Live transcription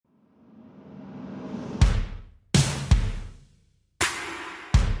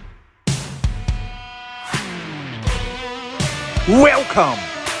Welcome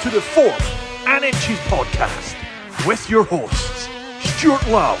to the 4th and Inches podcast with your hosts, Stuart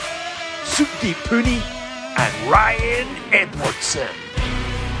Love, Sudeep Pooney, and Ryan Edwardson.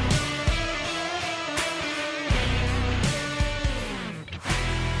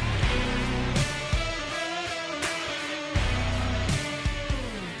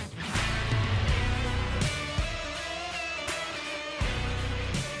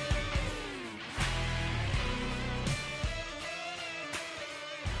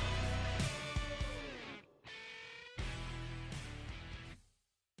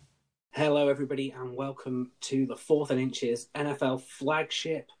 Hello, everybody, and welcome to the 4th and Inches NFL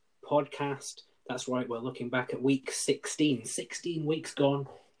Flagship podcast. That's right, we're looking back at week 16. 16 weeks gone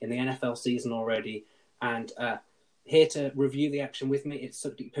in the NFL season already. And here to review the action with me, it's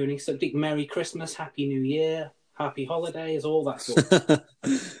Sudeep Pooney. Sudeep, Merry Christmas, Happy New Year, Happy Holidays, all that sort of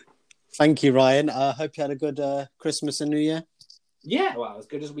stuff. Thank you, Ryan. I hope you had a good Christmas and New Year. Yeah, well, as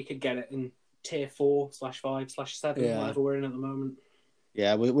good as we could get it in Tier 4/5/7, whatever we're in at the moment.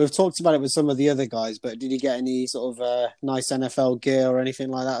 Yeah, we've talked about it with some of the other guys, but did you get any sort of nice NFL gear or anything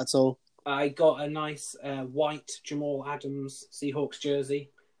like that at all? I got a nice white Jamal Adams Seahawks jersey.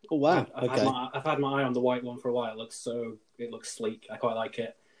 Oh, wow. I've had my eye on the white one for a while. It looks sleek. I quite like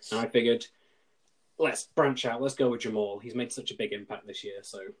it. And I figured, let's branch out. Let's go with Jamal. He's made such a big impact this year,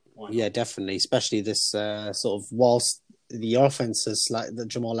 so why not? Yeah, definitely. Especially this sort of whilst the offense has that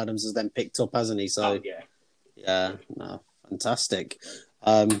Jamal Adams has then picked up, hasn't he? So yeah, no. Fantastic.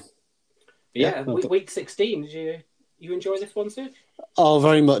 Week 16. Did you enjoy this one, Sid? Oh,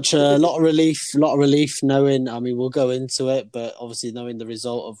 very much. A lot of relief knowing, I mean, we'll go into it, but obviously knowing the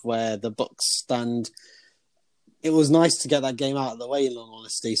result of where the Bucs stand, it was nice to get that game out of the way, in all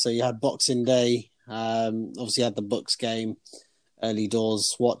honesty. So you had Boxing Day, obviously you had the Bucs game, early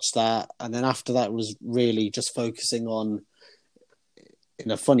doors, watched that. And then after that was really just focusing on, in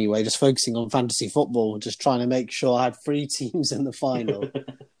a funny way, just focusing on fantasy football, just trying to make sure I had 3 teams in the final.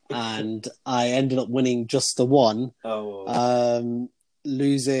 And I ended up winning just the one,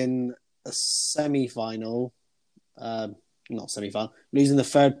 losing a semi-final, losing the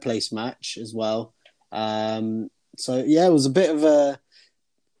third place match as well. So yeah, it was a bit of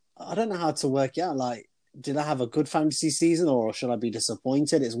I don't know how to work it out. Like, did I have a good fantasy season or should I be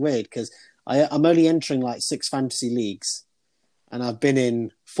disappointed? It's weird because I'm only entering like 6 fantasy leagues. And I've been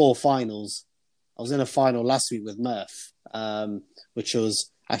in 4 finals. I was in a final last week with Murph, which was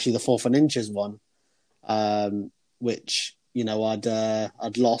actually the 4th and Inches one, which, you know,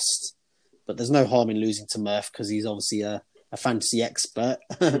 I'd lost. But there's no harm in losing to Murph because he's obviously a fantasy expert.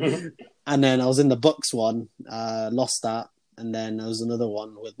 And then I was in the Bucks one, lost that. And then there was another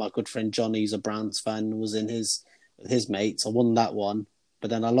one with my good friend Johnny, who's a Browns fan, was in with his mates. I won that one. But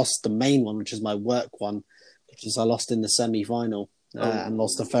then I lost the main one, which is my work one, which is I lost in the semi-final and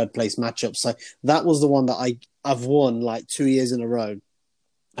lost the third place matchup. So that was the one that I've won like 2 years in a row.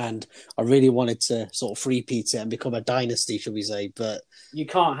 And I really wanted to sort of repeat it and become a dynasty, should we say. But you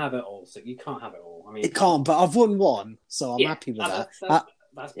can't have it all. So you can't have it all. I mean, it can't, but I've won one. So I'm happy with that.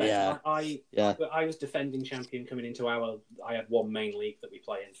 That's better. Yeah. I was defending champion coming into I had one main league that we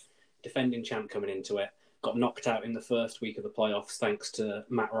play in. Defending champ coming into it. Got knocked out in the first week of the playoffs thanks to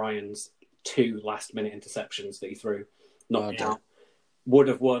Matt Ryan's 2 last-minute interceptions that he threw. Knocked me out. Would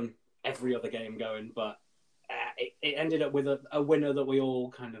have won every other game going, but it ended up with a winner that we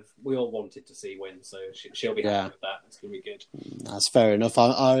all wanted to see win. So she'll be happy with that. It's going to be good. That's fair enough.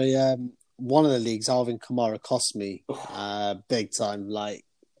 I one of the leagues, Alvin Kamara cost me big time. Like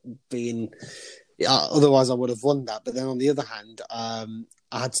otherwise I would have won that. But then on the other hand, I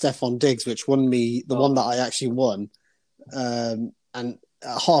had Stephon Diggs, which won me the one that I actually won. And at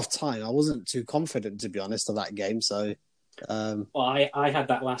half time, I wasn't too confident, to be honest, of that game. So, I had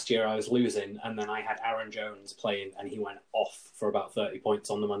that last year. I was losing, and then I had Aaron Jones playing, and he went off for about 30 points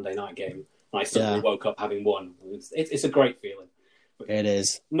on the Monday night game. And I suddenly woke up having won. It's a great feeling. It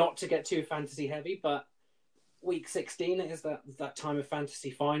is. Not to get too fantasy heavy, but week 16 is that time of fantasy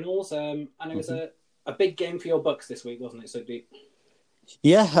finals, and it was a big game for your Bucks this week, wasn't it? So deep.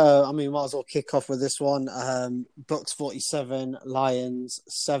 Yeah, I mean, might as well kick off with this one. Bucks 47, Lions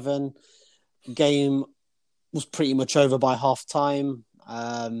 7. Game was pretty much over by half time.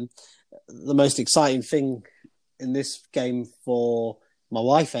 The most exciting thing in this game for my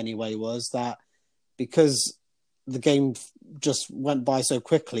wife anyway was that because the game just went by so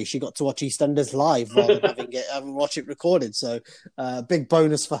quickly, she got to watch EastEnders live rather than having watch it recorded. So big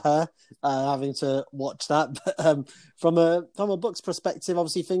bonus for her having to watch that. But from a Bucs perspective,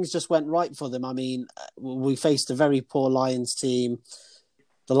 obviously things just went right for them. I mean, we faced a very poor Lions team.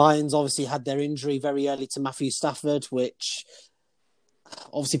 The Lions obviously had their injury very early to Matthew Stafford, which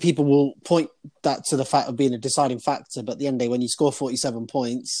obviously people will point that to the fact of being a deciding factor, but at the end of the day, when you score 47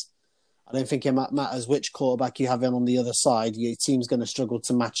 points, I don't think it matters which quarterback you have in on the other side. Your team's going to struggle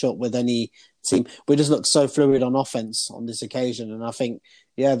to match up with any team. We just look so fluid on offense on this occasion, and I think,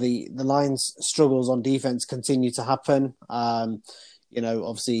 the Lions' struggles on defense continue to happen.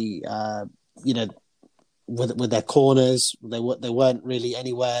 Obviously, with their corners, they weren't really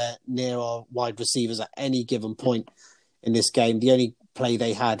anywhere near our wide receivers at any given point in this game. The only play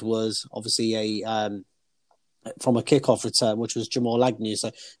they had was obviously from a kickoff return, which was Jamal Agnew.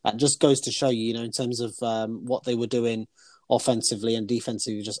 So that just goes to show you, in terms of what they were doing offensively and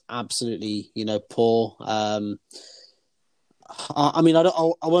defensively, just absolutely, poor. I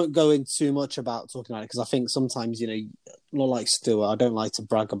won't go in too much about talking about it, because I think sometimes, not like Stuart, I don't like to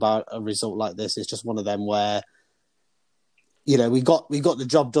brag about a result like this. It's just one of them where, we got the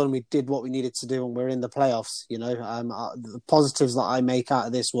job done. We did what we needed to do, and we're in the playoffs. The positives that I make out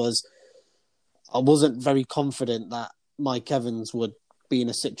of this was, I wasn't very confident that Mike Evans would be in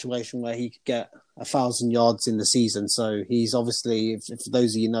a situation where he could get 1,000 yards in the season. So he's obviously, if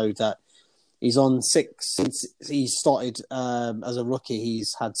those of you know, that he's on 6 since he started as a rookie.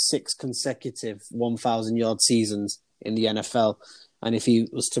 He's had 6 consecutive 1,000-yard seasons in the NFL, and if he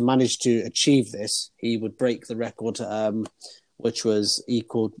was to manage to achieve this, he would break the record, which was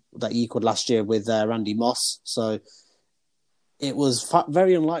equaled last year with Randy Moss. So it was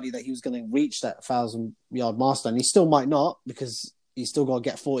very unlikely that he was going to reach that 1,000-yard milestone. He still might not, because he's still got to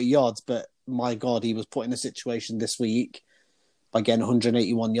get 40 yards. But my God, he was put in a situation this week by getting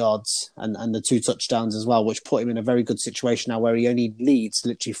 181 yards and the 2 touchdowns as well, which put him in a very good situation now, where he only leads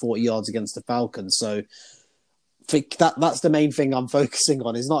literally 40 yards against the Falcons. So I think that's the main thing I'm focusing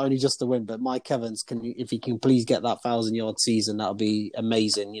on. Is not only just the win, but Mike Evans, if he can please get that 1,000-yard season, that'll be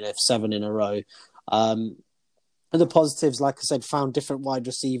amazing. 7 in a row. And the positives, like I said, found different wide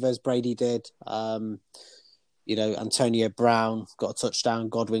receivers. Brady did. Antonio Brown got a touchdown.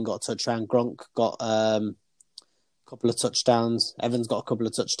 Godwin got a touchdown. Gronk got a couple of touchdowns. Evans got a couple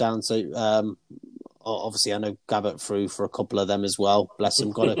of touchdowns. So obviously, I know Gabbert threw for a couple of them as well. Bless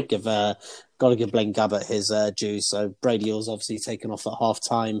him. Got to give Blaine Gabbert his due. So Brady was obviously taken off at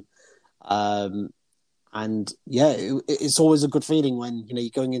halftime. It's always a good feeling when you're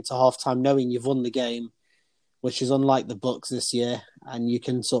going into halftime knowing you've won the game, which is unlike the Bucs this year, and you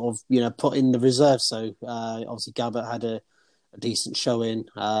can sort of, put in the reserve. So obviously Gabbert had a decent showing.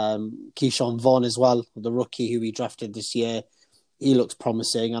 Keyshawn Vaughn as well, the rookie who we drafted this year, he looks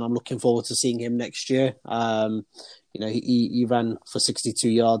promising, and I'm looking forward to seeing him next year. He ran for 62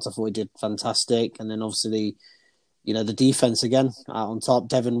 yards. I thought he did fantastic. And then obviously, the defense again on top.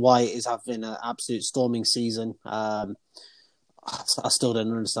 Devin White is having an absolute storming season. I still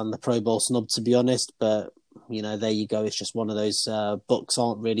don't understand the Pro Bowl snub, to be honest, but there you go. It's just one of those Bucs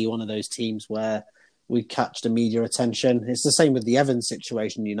aren't really one of those teams where we catch the media attention. It's the same with the Evans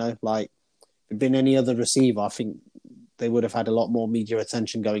situation, like if it'd been any other receiver, I think they would have had a lot more media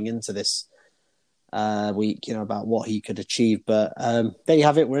attention going into this week, about what he could achieve. But there you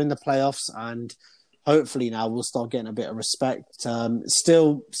have it. We're in the playoffs, and hopefully now we'll start getting a bit of respect.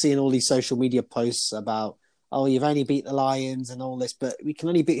 Still seeing all these social media posts about, oh, you've only beat the Lions and all this, but we can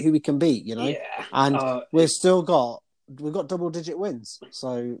only beat who we can beat, Yeah. And we've got double-digit wins.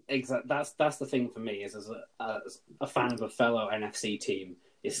 So exactly, that's the thing for me is as a fan of a fellow NFC team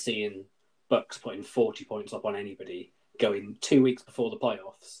is seeing Bucs putting 40 points up on anybody going 2 weeks before the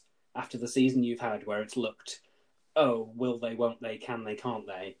playoffs after the season you've had where it's looked, oh, will they, won't they, can they, can't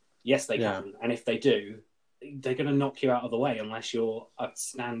they? Yes, they can, and if they do, they're going to knock you out of the way unless you're a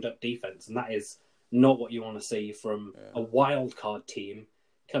stand-up defense, and that is not what you want to see from a wild card team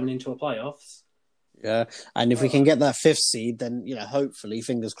coming into a playoffs. Yeah, and if we can get that 5th seed, then hopefully,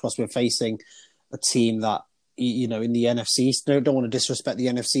 fingers crossed, we're facing a team that in the NFC East. Don't want to disrespect the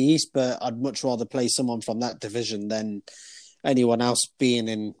NFC East, but I'd much rather play someone from that division than anyone else being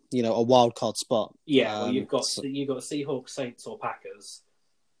in a wild card spot. Yeah, well, you've got Seahawks, Saints, or Packers,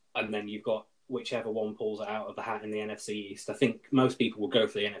 and then you've got whichever one pulls it out of the hat in the NFC East. I think most people will go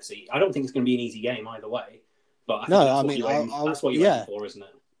for the NFC. I don't think it's going to be an easy game either way. But that's what you're aiming for, isn't it?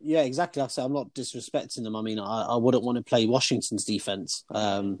 Yeah, exactly. I'm not disrespecting them. I mean, I wouldn't want to play Washington's defense.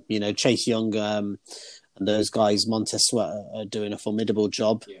 Chase Young and those guys, Montez Sweat, are doing a formidable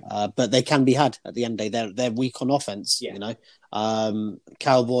job. Yeah. But they can be had at the end of the day. They're weak on offense. Yeah.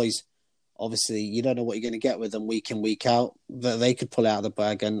 Cowboys. Obviously, you don't know what you're going to get with them week in, week out. They could pull it out of the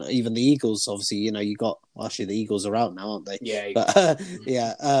bag, and even the Eagles. Obviously, the Eagles are out now, aren't they?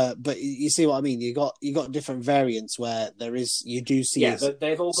 Yeah. But you see what I mean. You got different variants where you do see but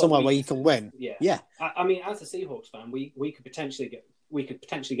they've all got somewhere where you can win. Yeah. I mean, as a Seahawks fan, we could potentially get we could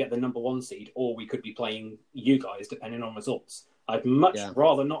potentially get the number 1 seed, or we could be playing you guys, depending on results. I'd much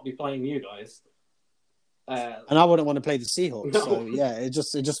rather not be playing you guys. And I wouldn't want to play the Seahawks. No. So yeah,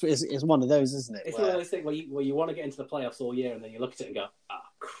 it's one of those, isn't it? It's one of those things where you want to get into the playoffs all year, and then you look at it and go,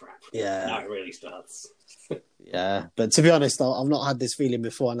 crap. Yeah. Now it really starts. Yeah, but to be honest, I've not had this feeling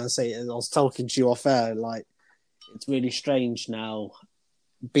before, and I was talking to you off air, like, it's really strange now,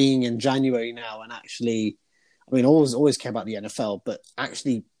 being in January now, and actually, I mean, I always care about the NFL, but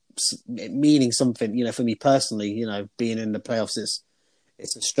actually it meaning something, you know, for me personally, you know, being in the playoffs, it's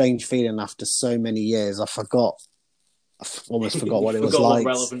a strange feeling after so many years. I almost forgot what it was like.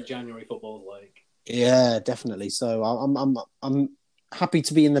 What relevant January football was like. Yeah, definitely. So I'm happy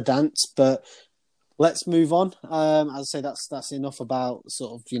to be in the dance, but let's move on. As I say, that's enough about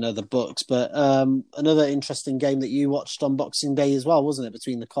sort of, you know, the books. But another interesting game that you watched on Boxing Day as well, wasn't it?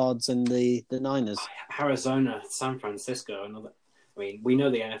 Between the Cards and the Niners. Arizona, San Francisco. I mean, we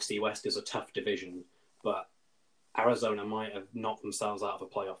know the NFC West is a tough division, but Arizona might have knocked themselves out of a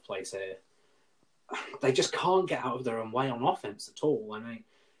playoff place here. They just can't get out of their own way on offense at all. I mean,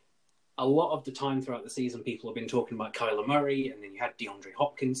 a lot of the time throughout the season, people have been talking about Kyler Murray, and then you had DeAndre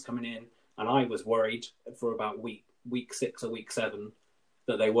Hopkins coming in. And I was worried for about week 6 or week 7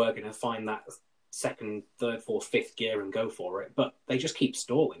 that they were going to find that second, third, fourth, fifth gear and go for it. But they just keep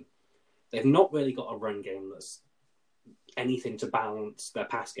stalling. They've not really got a run game that's anything to balance their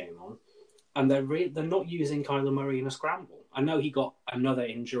pass game on. And they're not using Kyler Murray in a scramble. I know he got another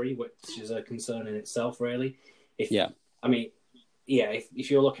injury, which is a concern in itself, really. If you're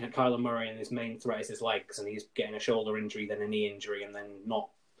looking at Kyler Murray and his main threat is his legs, and he's getting a shoulder injury, then a knee injury, and then not...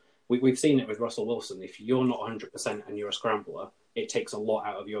 We've seen it with Russell Wilson. If you're not 100% and you're a scrambler, it takes a lot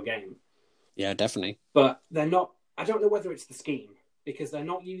out of your game. Yeah, definitely. But they're not... I don't know whether it's the scheme, because they're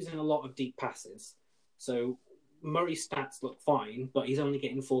not using a lot of deep passes. So Murray's stats look fine, but he's only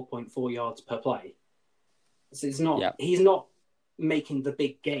getting 4.4 yards per play. So it's not... Yeah. He's not making the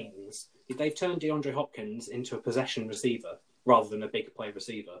big gains. They've turned DeAndre Hopkins into a possession receiver rather than a big play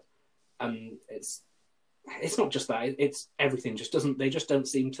receiver. And it's not just that, it's everything they just don't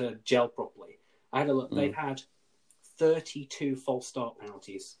seem to gel properly. I had a look, they've had 32 false start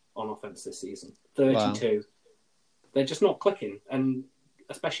penalties on offense this season. 32. Wow. They're just not clicking. And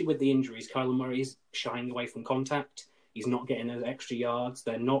especially with the injuries, Kyler Murray's shying away from contact. He's not getting those extra yards.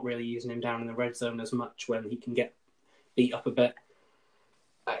 They're not really using him down in the red zone as much when he can get beat up a bit.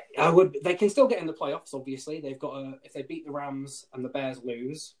 They can still get in the playoffs, obviously. They've got if they beat the Rams and the Bears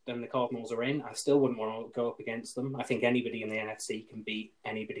lose, then the Cardinals are in. I still wouldn't want to go up against them. I think anybody in the NFC can beat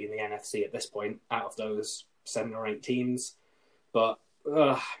anybody in the NFC at this point out of those 7 or 8 teams. But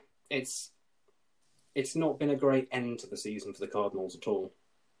it's not been a great end to the season for the Cardinals at all.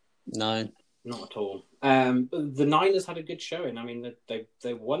 No. Not at all. The Niners had a good showing. I mean,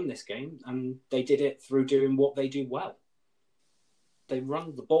 they won this game, and they did it through doing what they do well. They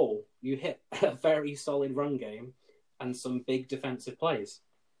run the ball. You hit a very solid run game and some big defensive plays.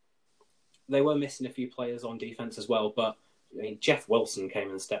 They were missing a few players on defense as well, but I mean, Jeff Wilson came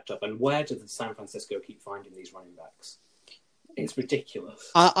and stepped up. And where did San Francisco keep finding these running backs? It's ridiculous.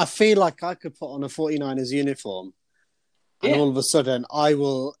 I feel like I could put on a 49ers uniform, and all of a sudden I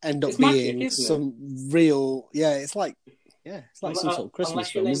will end up being some real... Yeah, it's like some sort of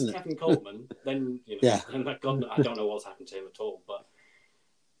Christmas film, isn't it? Kevin Coleman, then, you know, and God, I don't know what's happened to him at all, but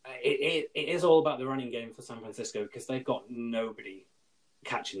it is all about the running game for San Francisco, because they've got nobody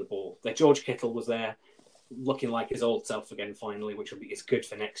catching the ball. George Kittle was there, looking like his old self again finally, which is good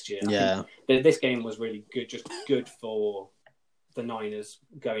for next year. Yeah. This game was really good, just good for the Niners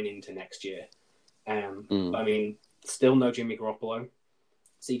going into next year. I mean, still no Jimmy Garoppolo.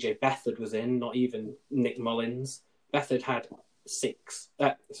 CJ Beathard was in, not even Nick Mullins. Beathard had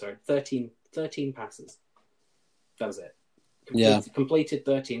 13 passes. That was it. Completed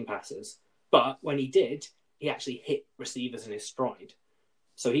 13 passes. But when he did, he actually hit receivers in his stride.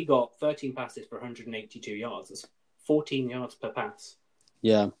 So he got 13 passes for 182 yards. That's 14 yards per pass.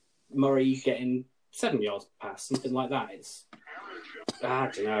 Yeah. Murray getting 7 yards per pass, something like that. I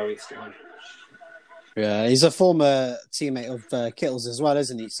don't know. Yeah, he's a former teammate of Kittle's as well,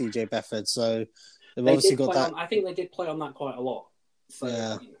 isn't he, CJ Beathard? So they've obviously got that. I think they did play on that quite a lot. So,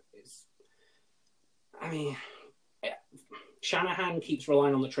 yeah. Shanahan keeps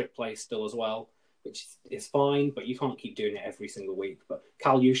relying on the trick play still as well, which is fine, but you can't keep doing it every single week. But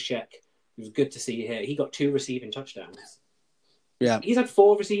Kyle Juszczyk, it was good to see here. He got 2 receiving touchdowns. Yeah. He's had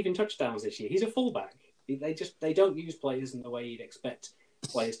 4 receiving touchdowns this year. He's a fullback. They don't use players in the way you'd expect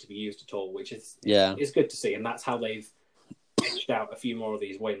players to be used at all, which is good to see. And that's how they've edged out a few more of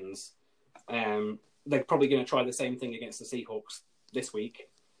these wins. They're probably going to try the same thing against the Seahawks this week,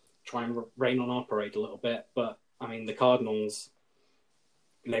 try and rain on our parade a little bit. But I mean, the Cardinals,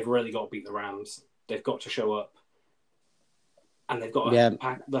 they've really got to beat the Rams. They've got to show up, and they've got to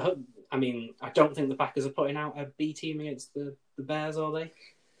pack. I mean, I don't think the Packers are putting out a B team against the Bears, are they?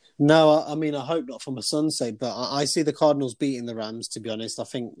 No, I mean, I hope not for my son's sake, but I see the Cardinals beating the Rams, to be honest. I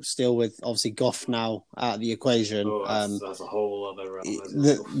think still with, obviously, Goff now out of the equation. That's a whole other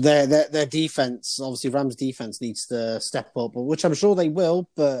their defense, obviously, Rams' defense needs to step up, which I'm sure they will,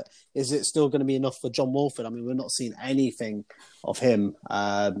 but is it still going to be enough for John Wolford? I mean, we're not seeing anything of him.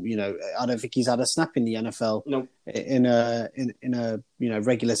 I don't think he's had a snap in the NFL in a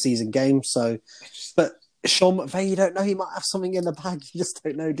regular season game. So, but Sean McVay, you don't know. He might have something in the bag. You just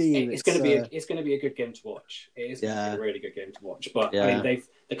don't know, do you? It's going to be a good game to watch. It is going to be a really good game to watch. But I mean,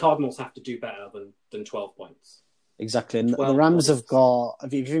 the Cardinals have to do better than 12 points. Exactly. And the Rams have got,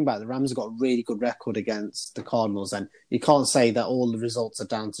 if you think about it, the Rams have got a really good record against the Cardinals, and you can't say that all the results are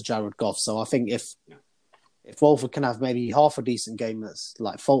down to Jared Goff. So I think if Wolford can have maybe half a decent game that's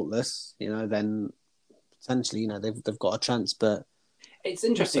like faultless, then potentially, they've got a chance. But it's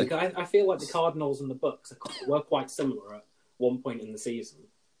interesting because I feel like the Cardinals and the Bucks were quite similar at one point in the season.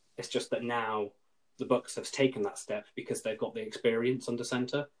 It's just that now the Bucks have taken that step because they've got the experience under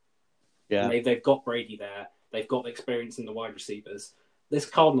center. Yeah, and they've got Brady there. They've got the experience in the wide receivers. This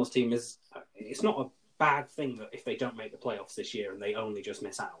Cardinals team it's not a bad thing that if they don't make the playoffs this year and they only just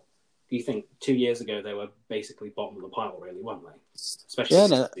miss out. You think 2 years ago they were basically bottom of the pile, really, weren't they? Especially in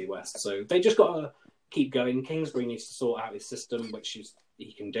the West. So they just got to keep going. Kingsbury needs to sort out his system, which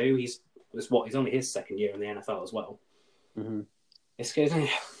he can do. He's only his second year in the NFL as well. Mm-hmm. It's going to, I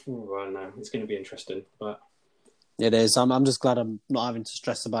don't know. It's going to be interesting, but it is. I'm just glad I'm not having to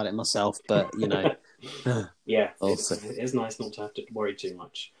stress about it myself. But yeah, it is nice not to have to worry too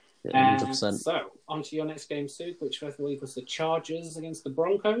much. Yeah, 100%. So on to your next game, Sue, which I believe was the Chargers against the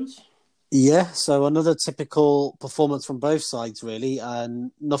Broncos. Yeah, so another typical performance from both sides, really,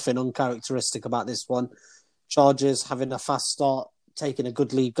 and nothing uncharacteristic about this one. Chargers having a fast start, taking a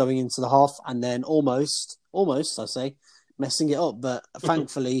good lead going into the half, and then almost, I say, messing it up. But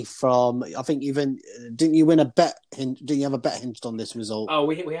thankfully, I think didn't you win a bet? Didn't you have a bet hinged on this result? Oh,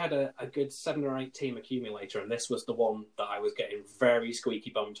 we had a good 7 or 8 team accumulator, and this was the one that I was getting very squeaky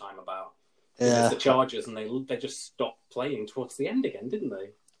bum time about. Yeah, the Chargers, and they just stopped playing towards the end again, didn't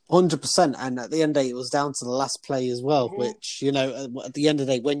they? 100%, and at the end of the day, it was down to the last play as well, which, at the end of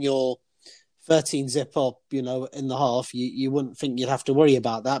the day, when you're 13 zip up, in the half, you wouldn't think you'd have to worry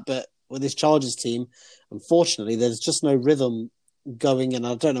about that. But with this Chargers team, unfortunately, there's just no rhythm going, and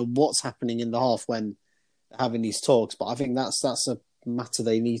I don't know what's happening in the half when they're having these talks, but I think that's a matter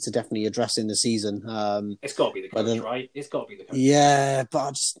they need to definitely address in the season. It's got to be the coach, right? It's got to be the coach. Yeah,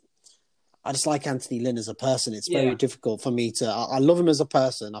 but I just like Anthony Lynn as a person. It's very difficult for me to... I love him as a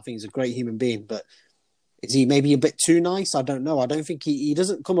person. I think he's a great human being, but is he maybe a bit too nice? I don't know. I don't think he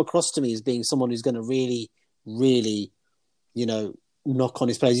doesn't come across to me as being someone who's going to really, really, knock on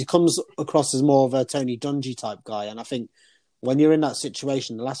his players. He comes across as more of a Tony Dungy type guy, and I think when you're in that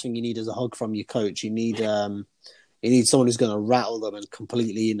situation, the last thing you need is a hug from your coach. You need someone who's going to rattle them and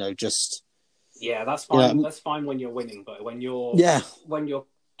completely, just... Yeah, that's fine. That's fine when you're winning, but when you're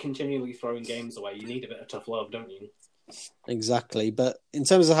continually throwing games away, you need a bit of tough love, don't you? Exactly. But in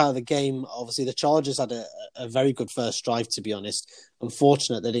terms of how the game, obviously the Chargers had a very good first drive, to be honest.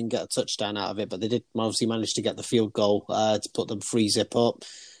 Unfortunate they didn't get a touchdown out of it, but they did obviously manage to get the field goal to put them 3-zip up.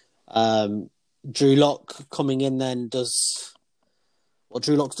 Drew Lock coming in then does what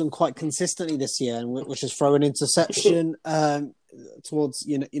Drew Lock's done quite consistently this year, which is throw an interception towards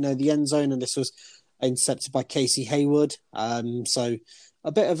the end zone, and this was intercepted by Casey Hayward. So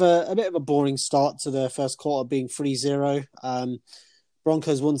a bit of a boring start to the first quarter, being 3-0.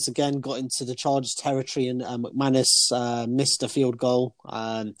 Broncos once again got into the Chargers territory, and McManus missed a field goal.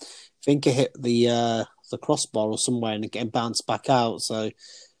 I think it hit the crossbar or somewhere and getting bounced back out. So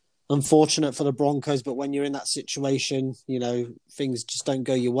unfortunate for the Broncos, but when you're in that situation, things just don't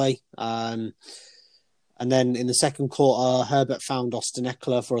go your way. And then in the second quarter, Herbert found Austin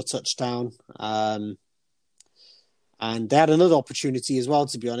Eckler for a touchdown. And they had another opportunity as well,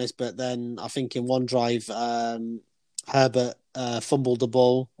 to be honest. But then I think in one drive, Herbert fumbled the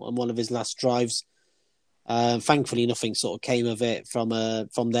ball on one of his last drives. Thankfully, nothing sort of came of it from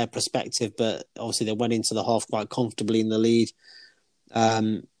their perspective. But obviously, they went into the half quite comfortably in the lead.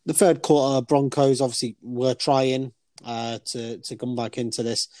 The third quarter, Broncos obviously were trying to come back into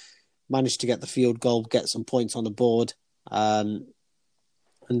this. Managed to get the field goal, get some points on the board. And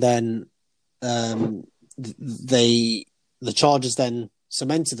then... the Chargers then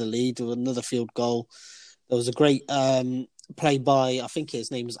cemented the lead with another field goal. There was a great played by, I think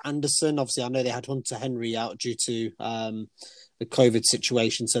his name was Anderson. Obviously, I know they had Hunter Henry out due to the COVID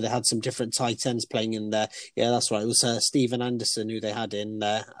situation, so they had some different tight ends playing in there. Yeah, that's right. It was Stephen Anderson who they had in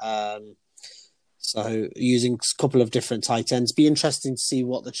there. So using a couple of different tight ends. Be interesting to see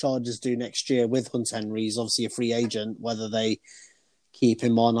what the Chargers do next year with Hunter Henry. He's obviously a free agent, whether they keep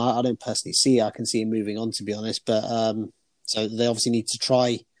him on. I don't personally see it. I can see him moving on, to be honest. But so they obviously need to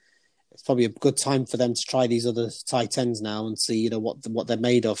try. It's probably a good time for them to try these other tight ends now and see, what they're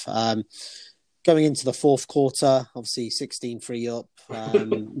made of. Going into the fourth quarter, obviously 16-3 up.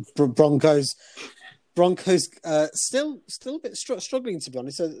 Broncos still a bit struggling, to be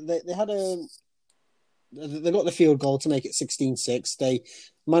honest. So they got the field goal to make it 16-6. They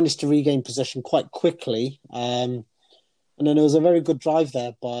managed to regain possession quite quickly. And then there was a very good drive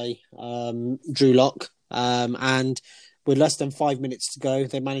there by Drew Lock. And with less than 5 minutes to go,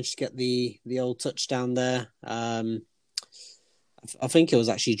 they managed to get the old touchdown there. I think it was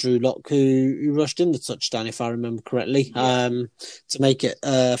actually Drew Lock who rushed in the touchdown, if I remember correctly, to make it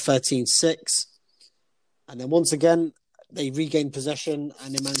 13-6. And then once again, they regained possession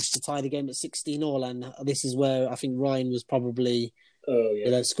and they managed to tie the game at 16-all. And this is where I think Ryan was probably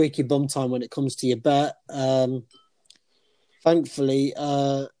squeaky bum time when it comes to your bet. Thankfully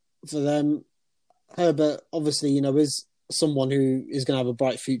for them, Herbert obviously, is someone who is going to have a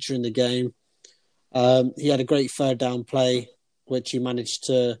bright future in the game. He had a great third down play, which he managed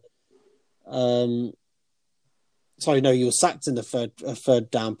to... he was sacked in the third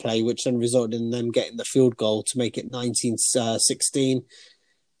down play, which then resulted in them getting the field goal to make it 19-16.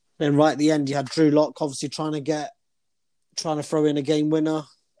 Then right at the end, you had Drew Lock obviously trying to throw in a game winner,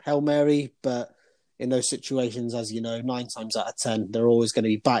 Hail Mary, but in those situations, as you know, 9 times out of 10, they're always going to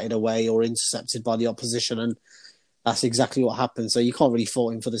be batted away or intercepted by the opposition, and that's exactly what happened. So you can't really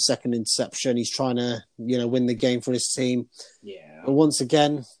fault him for the second interception. He's trying to, win the game for his team. Yeah. But once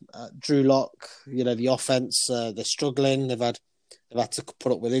again, Drew Lock, the offense, they're struggling. They've had to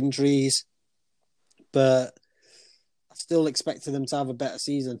put up with injuries, but I still expected them to have a better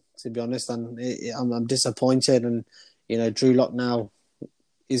season, to be honest. And I'm disappointed. And Drew Lock now,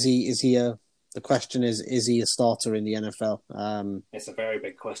 the question is he a starter in the NFL? It's a very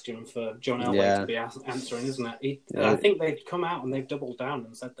big question for John Elway to be answering, isn't it? I think they've come out and they've doubled down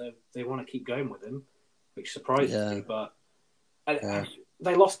and said they want to keep going with him, which surprises me. But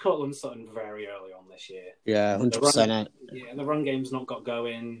they lost Cortland Sutton very early on this year. Yeah, 100%. The run game's not got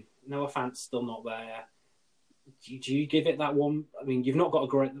going. Noah Fant's still not there. Do you give it that one? I mean,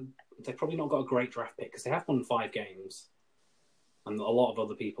 they've probably not got a great draft pick because they have won 5 games, and a lot of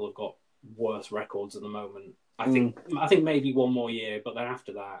other people have got worse records at the moment. I think maybe one more year, but then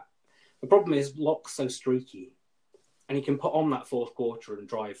after that, the problem is Lock's so streaky, and he can put on that fourth quarter and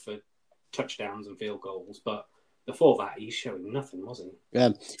drive for touchdowns and field goals. But before that, he's showing nothing, wasn't he? Yeah,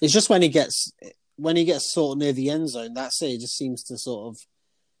 it's just when he gets sort of near the end zone, that's it. He just seems to sort of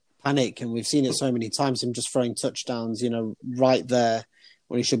panic, and we've seen it so many times. Him just throwing touchdowns, right there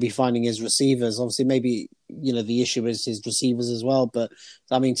when he should be finding his receivers. Obviously, maybe the issue is his receivers as well. But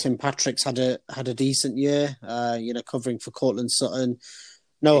I mean, Tim Patrick's had a decent year, covering for Cortland Sutton.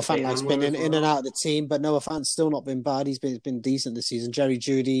 Noah Fant's been in and out of the team, but Noah Fant's still not been bad. He's been decent this season. Jerry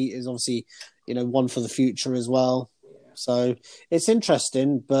Jeudy is obviously one for the future as well. Yeah. So it's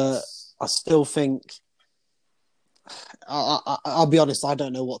interesting, but I still think I'll be honest. I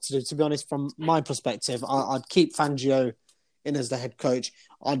don't know what to do. To be honest, from my perspective, I'd keep Fangio in as the head coach.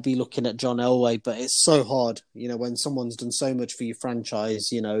 I'd be looking at John Elway, but it's so hard, when someone's done so much for your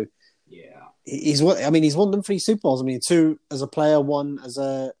franchise, Yeah. He's won them 3 Super Bowls. I mean, 2 as a player, 1 as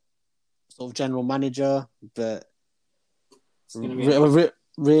a sort of general manager, but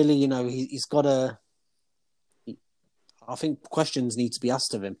really, he's got to... I think questions need to be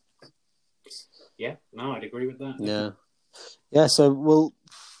asked of him. Yeah, no, I'd agree with that. Yeah, so we'll,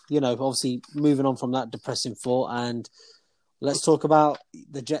 obviously moving on from that depressing thought, and let's talk about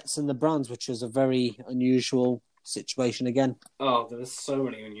the Jets and the Browns, which is a very unusual situation again. Oh, there's so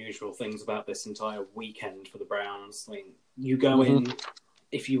many unusual things about this entire weekend for the Browns. I mean, you go in,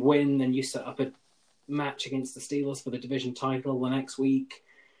 if you win, then you set up a match against the Steelers for the division title the next week.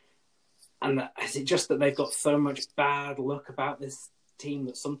 And is it just that they've got so much bad luck about this team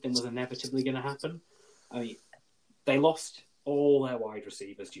that something was inevitably going to happen? I mean, they lost all their wide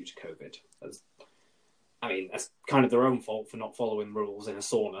receivers due to COVID. That's kind of their own fault for not following rules in a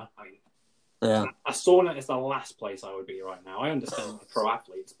sauna. I mean, a sauna is the last place I would be right now. I understand the pro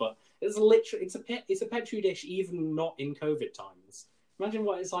athletes, but it's a petri dish, even not in COVID times. Imagine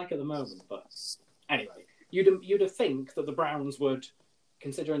what it's like at the moment. But anyway, you'd think that the Browns would,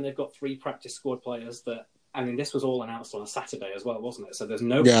 considering they've got 3 practice squad players that I mean, this was all announced on a Saturday as well, wasn't it? So there's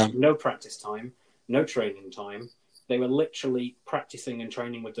no practice time, no training time. They were literally practicing and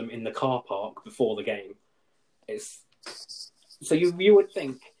training with them in the car park before the game. So you would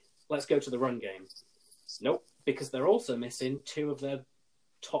think, let's go to the run game. Nope, because they're also missing 2 of their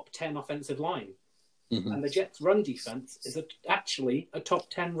top 10 offensive line. Mm-hmm. And the Jets' run defense is actually a top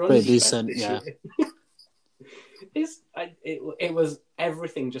 10 run defense decent, this year. It was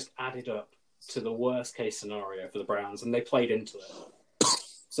everything just added up to the worst case scenario for the Browns, and they played into it.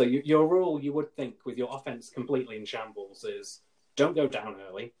 So your rule, you would think, with your offense completely in shambles is don't go down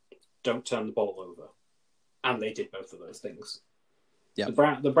early, don't turn the ball over. And they did both of those things. Yep.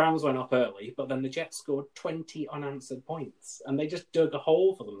 The Browns went up early, but then the Jets scored 20 unanswered points, and they just dug a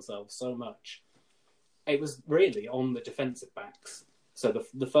hole for themselves so much. It was really on the defensive backs. So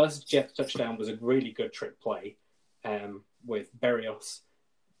the first Jets touchdown was a really good trick play, with Berrios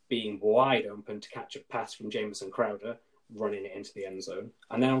being wide open to catch a pass from Jamison Crowder, running it into the end zone.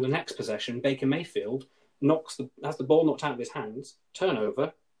 And then on the next possession, Baker Mayfield has the ball knocked out of his hands,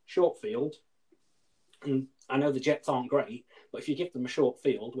 turnover, short field. And I know the Jets aren't great, but if you give them a short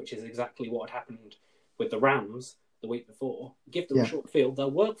field, which is exactly what had happened with the Rams the week before, give them a short field,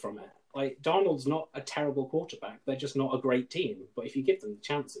 they'll work from it. Like, Darnold's not a terrible quarterback. They're just not a great team. But if you give them the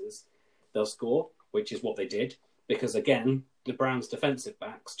chances, they'll score, which is what they did. Because, again, the Browns' defensive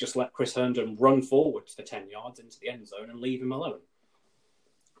backs just let Chris Herndon run forward to the 10 yards into the end zone and leave him alone.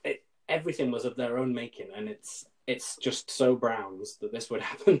 Everything was of their own making, and it's just so Browns that this would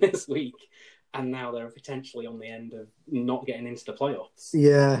happen this week. And now they're potentially on the end of not getting into the playoffs.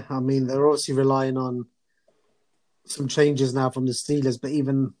 Yeah, I mean, they're obviously relying on some changes now from the Steelers, but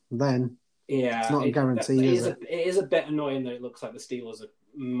even then, it's not a guarantee, is it? It is a bit annoying that it looks like the Steelers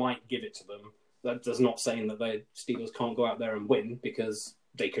might give it to them. That does not saying that the Steelers can't go out there and win, because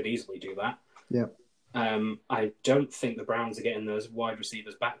they could easily do that. Yeah. I don't think the Browns are getting those wide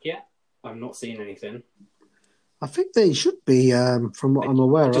receivers back yet. I'm not seeing anything. I think they should be, from what I'm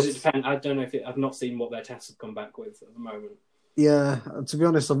aware of. Does it depend? I don't know I've not seen what their tests have come back with at the moment. Yeah, to be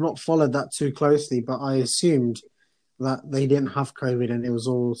honest, I've not followed that too closely, but I assumed that they didn't have COVID and it was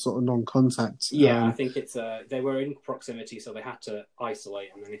all sort of non-contact. Yeah, I think it's they were in proximity, so they had to isolate,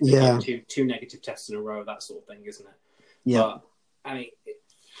 and then if they get two negative tests in a row, that sort of thing, isn't it? Yeah. But, I mean,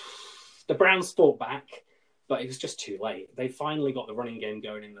 the Browns fought back, but it was just too late. They finally got the running game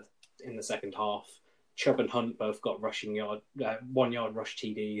going in the second half. Chubb and Hunt both got 1-yard rush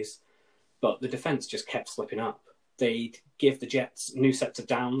TDs, but the defense just kept slipping up. They'd give the Jets new sets of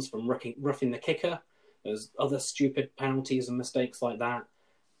downs from roughing the kicker. There's other stupid penalties and mistakes like that.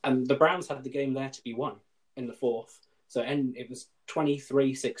 And the Browns had the game there to be won in the fourth. So it was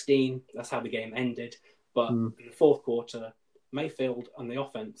 23-16. That's how the game ended. But in the fourth quarter, Mayfield and the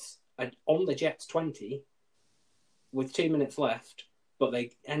offense are on the Jets 20 with 2 minutes left, but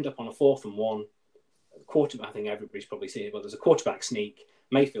they end up on a 4th and 1. I think everybody's probably seen it, but there's a quarterback sneak.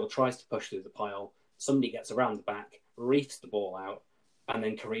 Mayfield tries to push through the pile. Somebody gets around the back, reefs the ball out, and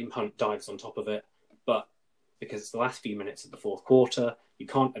then Kareem Hunt dives on top of it. But because it's the last few minutes of the fourth quarter, you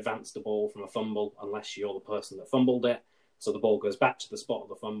can't advance the ball from a fumble unless you're the person that fumbled it. So the ball goes back to the spot of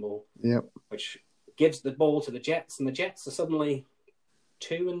the fumble, which gives the ball to the Jets, and the Jets are suddenly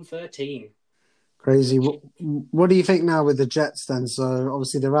 2-13. Crazy. What do you think now with the Jets then? So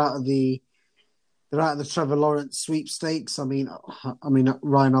obviously they're out of the Trevor Lawrence sweepstakes. I mean,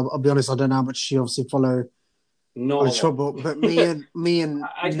 Ryan, I'll be honest, I don't know how much you obviously follow trouble, but me and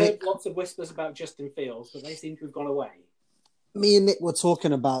I've Nick, heard lots of whispers about Justin Fields, but they seem to have gone away. Me and Nick were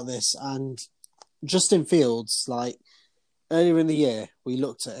talking about this, and Justin Fields, like earlier in the year, we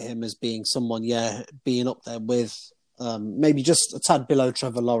looked at him as being someone, being up there with maybe just a tad below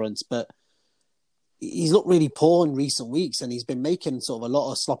Trevor Lawrence, but he's looked really poor in recent weeks, and he's been making sort of a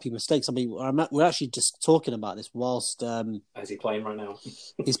lot of sloppy mistakes. I mean, we're actually just talking about this whilst... Is he playing right now?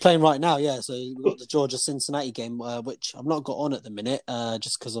 He's playing right now, yeah. So we've got the Georgia-Cincinnati game, which I've not got on at the minute,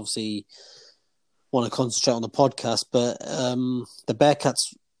 just because obviously want to concentrate on the podcast. But the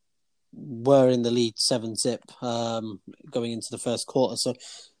Bearcats were in the lead 7-zip going into the first quarter. So,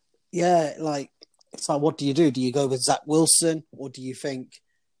 it's like, what do you do? Do you go with Zach Wilson, or do you think...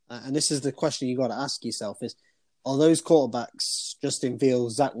 and this is the question you got to ask yourself: are those quarterbacks, Justin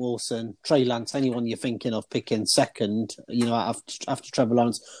Fields, Zach Wilson, Trey Lance, anyone you're thinking of picking second, after Trevor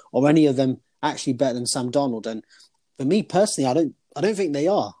Lawrence, or any of them actually better than Sam Darnold? And for me personally, I don't think they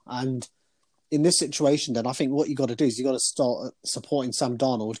are. And in this situation, then I think what you got to do is you got to start supporting Sam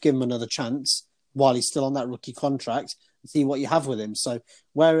Darnold, give him another chance while he's still on that rookie contract, and see what you have with him. So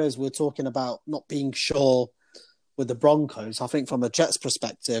whereas we're talking about not being sure with the Broncos, I think from a Jets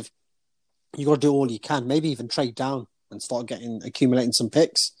perspective, you got to do all you can. Maybe even trade down and start accumulating some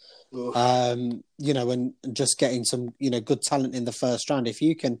picks. And just getting some, good talent in the first round. If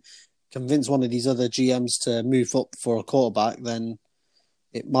you can convince one of these other GMs to move up for a quarterback, then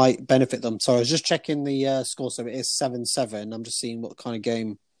it might benefit them. So I was just checking the score. So it is 7-7. I'm just seeing what kind of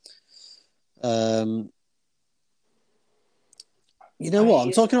game. You know what?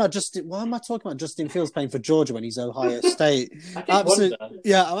 I'm talking about Justin. Why am I talking about Justin Fields playing for Georgia when he's Ohio State? I'm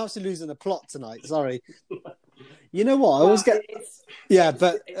absolutely losing the plot tonight. Sorry. You know what? I always get. Yeah,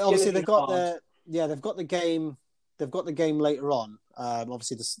 but obviously they've got the game. They've got the game later on.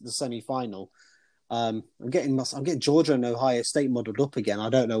 Obviously the semi-final. I'm getting Georgia and Ohio State muddled up again. I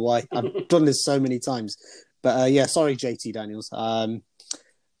don't know why. I've done this so many times. But sorry, JT Daniels.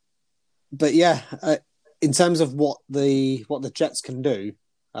 But yeah. In terms of what the Jets can do,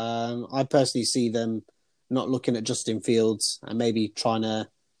 I personally see them not looking at Justin Fields and maybe trying to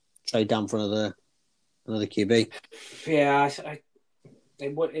trade down for another QB. Yeah,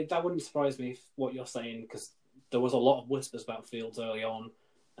 that wouldn't surprise me what you're saying, because there was a lot of whispers about Fields early on,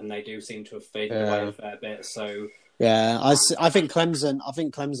 and they do seem to have faded away a fair bit. So yeah, I think Clemson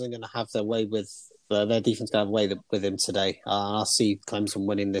going to have their way with their defense. Going to have a way with him today. I see Clemson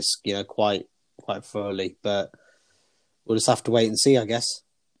winning this, quite thoroughly, but we'll just have to wait and see, I guess.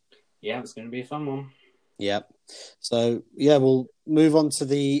 Yeah, it's going to be a fun one. Yeah. So, we'll move on to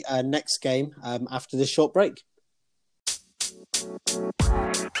the next game after this short break.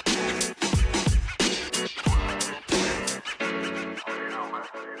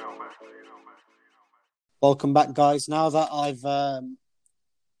 Welcome back, guys. Now that I've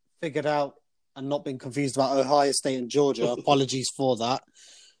figured out and not been confused about Ohio State and Georgia, apologies for that.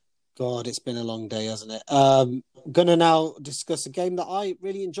 God, it's been a long day, hasn't it? I'm going to now discuss a game that I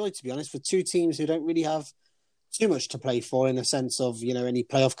really enjoyed, to be honest, for two teams who don't really have too much to play for in the sense of, any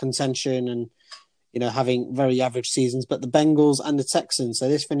playoff contention and, having very average seasons, but the Bengals and the Texans. So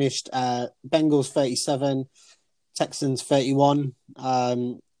this finished Bengals 37, Texans 31.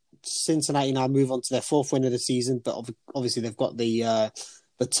 Cincinnati now move on to their fourth win of the season, but obviously they've got the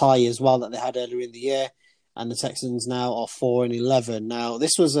tie as well that they had earlier in the year. And the Texans now are 4-11. Now,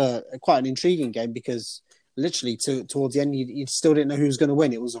 this was quite an intriguing game because literally towards the end, you still didn't know who was going to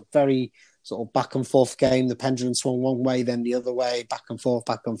win. It was a very sort of back and forth game. The pendulum swung one way, then the other way, back and forth,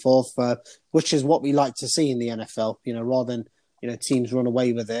 which is what we like to see in the NFL. Rather than teams run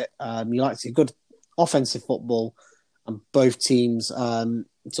away with it, you like to see good offensive football, and both teams in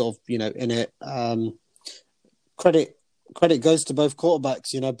it. Credit goes to both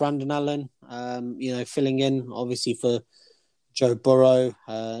quarterbacks. Brandon Allen, filling in obviously for Joe Burrow.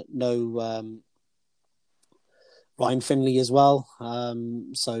 No Ryan Finley as well.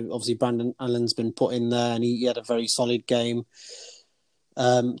 So obviously Brandon Allen's been put in there, and he had a very solid game.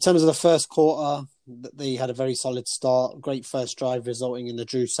 In terms of the first quarter, they had a very solid start. Great first drive, resulting in the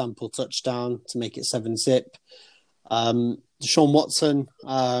Drew Sample touchdown to make it 7-zip. Deshaun Watson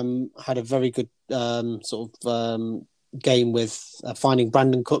had a very good game with finding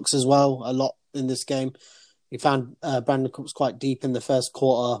Brandon Cooks as well a lot in this game. He found Brandon Cooks quite deep in the first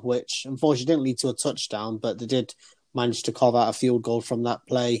quarter, which unfortunately didn't lead to a touchdown, but they did manage to carve out a field goal from that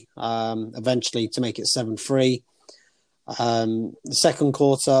play eventually to make it 7-3. The second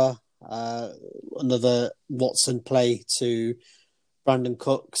quarter, another Watson play to Brandon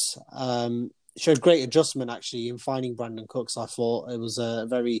Cooks. Showed great adjustment actually in finding Brandon Cooks. I thought it was a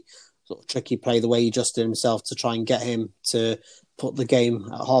very sort of tricky play, the way he adjusted himself to try and get him to put the game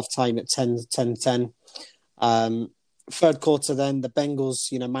at halftime at 10-10. Third quarter, then the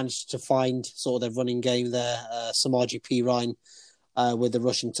Bengals, managed to find sort of their running game there. Samaje Perine with the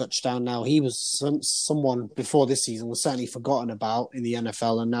rushing touchdown. Now he was someone before this season was certainly forgotten about in the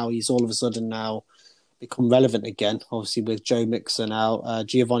NFL, and now he's all of a sudden now become relevant again. Obviously with Joe Mixon out,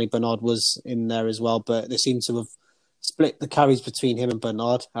 Giovanni Bernard was in there as well, but they seem to have split the carries between him and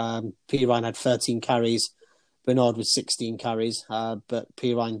Bernard. Perine had 13 carries. Bernard with 16 carries, but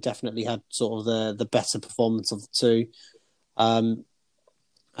Perine definitely had sort of the better performance of the two.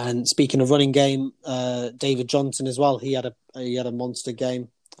 And speaking of running game, David Johnson as well. He had a monster game.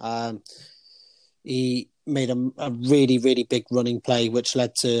 He made a really, really big running play, which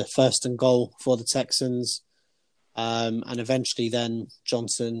led to first and goal for the Texans. And eventually then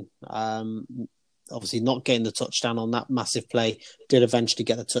Johnson, obviously not getting the touchdown on that massive play, did eventually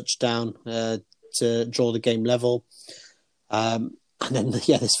get the touchdown to draw the game level. And then,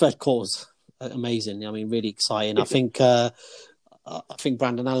 this third quarter was amazing. I mean, really exciting. I think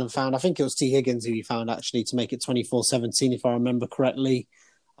Brandon Allen found, I think it was T. Higgins who he found actually to make it 24-17, if I remember correctly,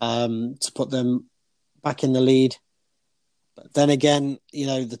 to put them back in the lead. But then again,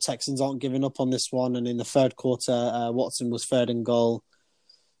 the Texans aren't giving up on this one. And in the third quarter, Watson was third and goal,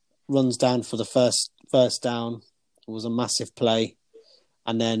 runs down for the first down. It was a massive play.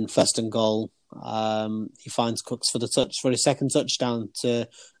 And then first and goal, he finds Cooks for his second touchdown to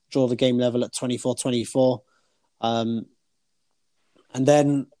draw the game level at 24-24. And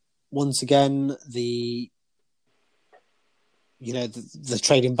then once again, the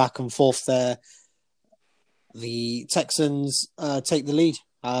trading back and forth there. The Texans take the lead,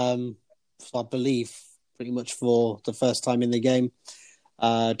 I believe, pretty much for the first time in the game.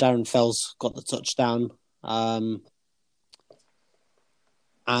 Darren Fells got the touchdown.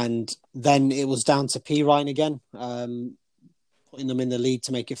 And then it was down to P. Ryan again, putting them in the lead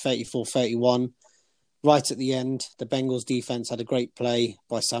to make it 34-31. Right at the end, the Bengals defense had a great play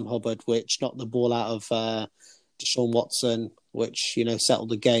by Sam Hubbard, which knocked the ball out of Deshaun Watson, which, settled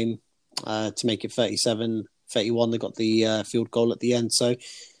the game to make it 37-31. They got the field goal at the end. So,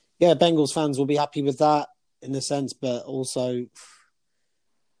 yeah, Bengals fans will be happy with that in a sense, but also,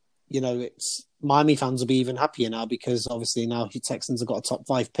 it's Miami fans will be even happier now because obviously now the Texans have got a top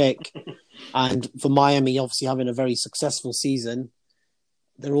 5 pick. And for Miami, obviously having a very successful season,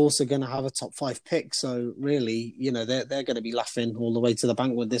 they're also going to have a top 5 pick. So really, they're going to be laughing all the way to the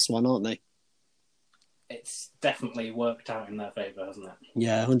bank with this one, aren't they? It's definitely worked out in their favour, hasn't it?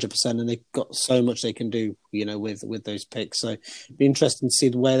 Yeah, 100%. And they've got so much they can do, with those picks. So it'd be interesting to see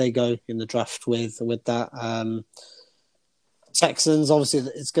where they go in the draft with that. Texans, obviously,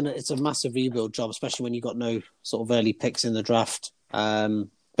 it's a massive rebuild job, especially when you've got no sort of early picks in the draft.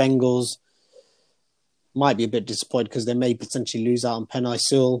 Bengals might be a bit disappointed because they may potentially lose out on Penei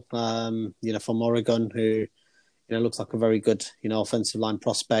Sewell, from Oregon, who looks like a very good offensive line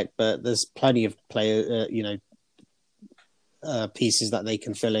prospect. But there's plenty of player pieces that they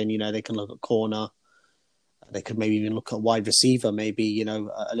can fill in. They can look at corner. They could maybe even look at wide receiver. Maybe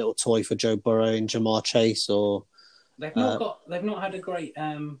a little toy for Joe Burrow and Jamar Chase or. They've not had a great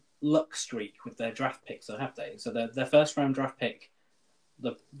luck streak with their draft picks, though, have they? So their first round draft pick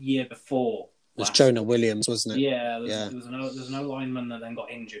the year before was Jonah Williams, wasn't it? Yeah, there was an lineman that then got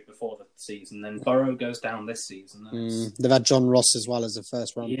injured before the season. Then Burrow goes down this season. They've had John Ross as well as a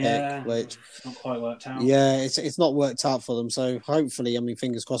first round pick, which it's not quite worked out. Yeah, it's not worked out for them. So hopefully,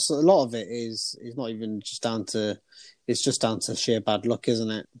 fingers crossed. A lot of it is not even just down to sheer bad luck,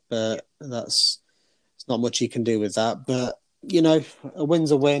 isn't it? But it's not much you can do with that. But a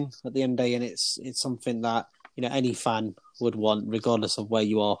win's a win at the end of the day, and it's something that any fan would want, regardless of where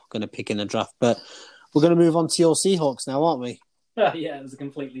you are going to pick in the draft. But we're going to move on to your Seahawks now, aren't we? Yeah, it was a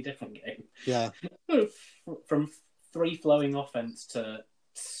completely different game. Yeah. From free-flowing offense to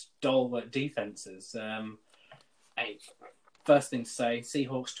stalwart defenses. First thing to say,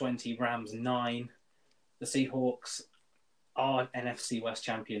 Seahawks 20, Rams 9. The Seahawks are NFC West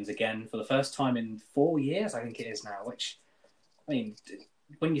champions again for the first time in 4 years, I think it is now, which,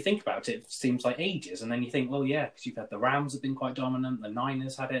 when you think about it, it seems like ages. And then you think, well, yeah, because you've had the Rams have been quite dominant. The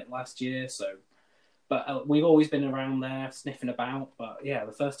Niners had it last year. But we've always been around there, sniffing about. But yeah,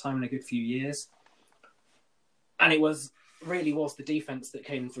 the first time in a good few years. And it really was the defense that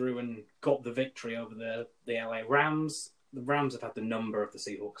came through and got the victory over the LA Rams. The Rams have had the number of the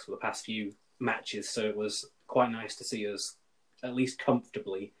Seahawks for the past few matches. So it was quite nice to see us at least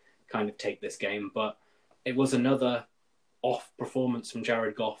comfortably kind of take this game. But it was another off performance from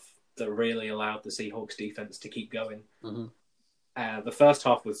Jared Goff that really allowed the Seahawks defense to keep going. Mm-hmm. The first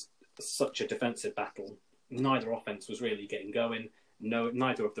half was such a defensive battle. Neither offense was really getting going.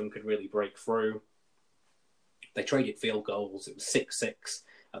 Neither of them could really break through. They traded field goals. It was 6-6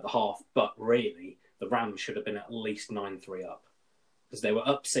 at the half, but really the Rams should have been at least 9-3 up because they were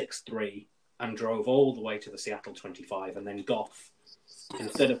up 6-3 and drove all the way to the Seattle 25, and then Goff,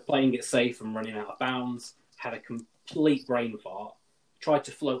 instead of playing it safe and running out of bounds, had a complete brain fart, tried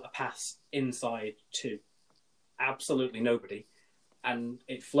to float a pass inside to absolutely nobody, and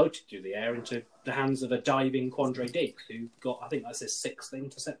it floated through the air into the hands of a diving Quandre Diggs, who got, I think that's his 6th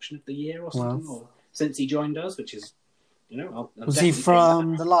interception of the year or something, or since he joined us, which is, was he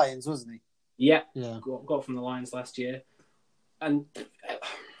from the Lions, wasn't he? Yeah. Got from the Lions last year. And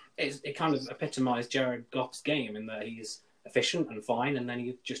it kind of epitomised Jared Goff's game in that he's efficient and fine, and then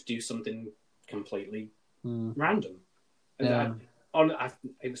he just do something completely random. Yeah.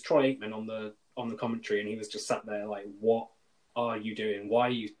 It was Troy Aikman on the commentary, and he was just sat there like, "What are you doing? Why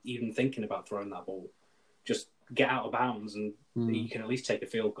are you even thinking about throwing that ball? Just get out of bounds, and you can at least take a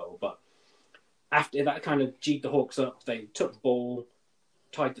field goal." But after that kind of G'd the Hawks up, they took the ball,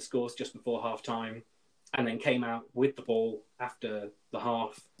 tied the scores just before half-time, and then came out with the ball after the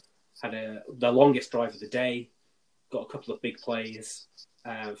half, had the longest drive of the day, got a couple of big plays.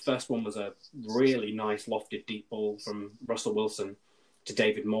 First one was a really nice lofted deep ball from Russell Wilson to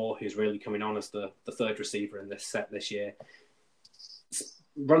David Moore, who's really coming on as the third receiver in this set this year.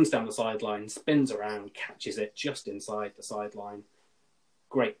 Runs down the sideline, spins around, catches it just inside the sideline.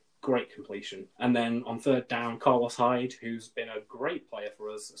 Great completion. And then on third down, Carlos Hyde, who's been a great player for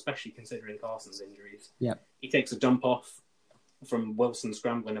us, especially considering Carson's injuries. Yeah. He takes a dump off from Wilson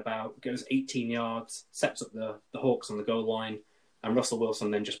scrambling about, goes 18 yards, sets up the Hawks on the goal line, and Russell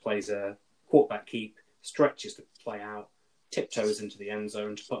Wilson then just plays a quarterback keep, stretches the play out, tiptoes into the end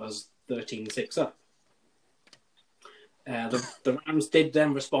zone to put us 13-6 up. The Rams did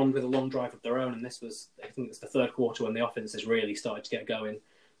then respond with a long drive of their own, and this was, I think it's the third quarter when the offenses really started to get going.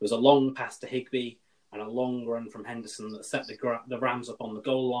 There was a long pass to Higbee and a long run from Henderson that set the Rams up on the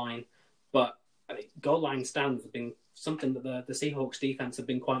goal line. But goal line stands have been something that the Seahawks defense have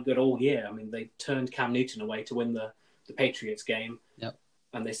been quite good all year. I mean, they turned Cam Newton away to win the Patriots game,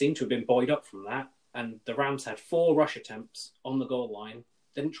 and they seem to have been buoyed up from that. And the Rams had 4 rush attempts on the goal line,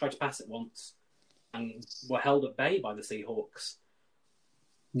 didn't try to pass it once, and were held at bay by the Seahawks.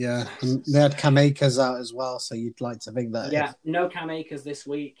 Yeah, and they had Cam Akers out as well, so you'd like to think that. Yeah, no Cam Akers this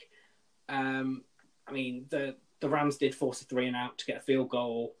week. I mean, the Rams did force a 3-and-out to get a field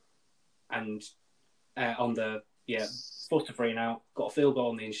goal, and forced a 3-and-out, got a field goal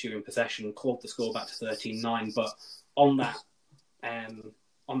on the ensuing possession, clawed the score back to 13-9. But on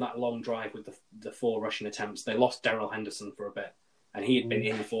that long drive with the 4 rushing attempts, they lost Darrell Henderson for a bit, and he had been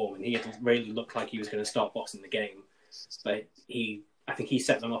in form, and he had really looked like he was going to start bossing the game. But I think he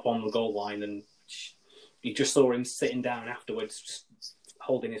set them up on the goal line, and you just saw him sitting down afterwards, just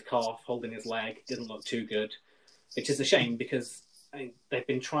holding his calf, holding his leg. Didn't look too good, which is a shame because they've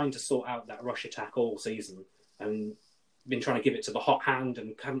been trying to sort out that rush attack all season and been trying to give it to the hot hand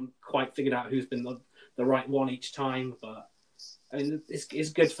and haven't quite figured out who's been the right one each time. But I mean, it's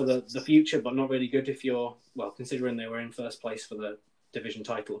good for the future, but not really good if you're, considering they were in first place for the division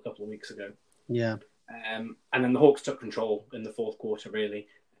title a couple of weeks ago. Yeah. And then the Hawks took control in the fourth quarter, really.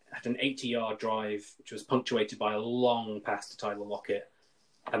 Had an 80-yard drive, which was punctuated by a long pass to Tyler Lockett.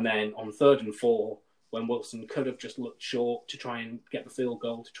 And then on 3rd and 4, when Wilson could have just looked short to try and get the field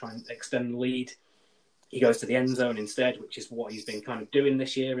goal, to try and extend the lead, he goes to the end zone instead, which is what he's been kind of doing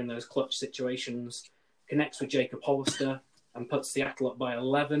this year in those clutch situations. Connects with Jacob Hollister and puts Seattle up by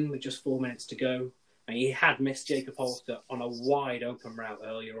 11 with just 4 minutes to go. And he had missed Jacob Hollister on a wide open route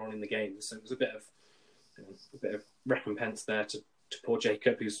earlier on in the game, so it was a bit of recompense there to poor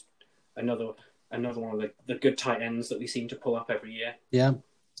Jacob, who's another one of the good tight ends that we seem to pull up every year. Yeah.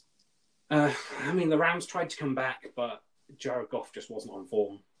 I mean, the Rams tried to come back, but Jared Goff just wasn't on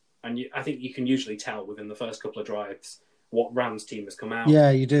form. And I think you can usually tell within the first couple of drives what Rams team has come out. Yeah,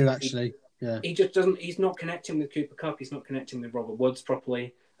 you do, actually. He just doesn't. He's not connecting with Cooper Kupp. He's not connecting with Robert Woods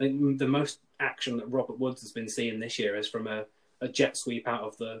properly. I think the most action that Robert Woods has been seeing this year is from a jet sweep out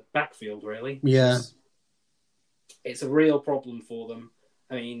of the backfield, really. Yeah. It's a real problem for them.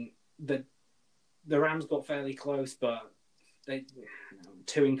 I mean, the Rams got fairly close, but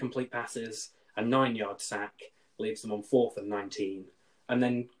 2 incomplete passes, a 9-yard sack leaves them on 4th and 19. And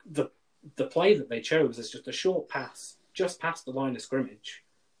then the play that they chose is just a short pass just past the line of scrimmage,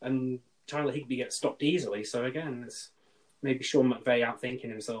 and Tyler Higbee gets stopped easily. So again, it's maybe Sean McVay outthinking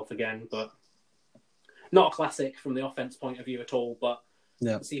himself again, but not a classic from the offense point of view at all. But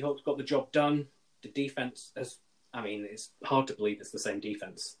the Seahawks got the job done. The defense it's hard to believe it's the same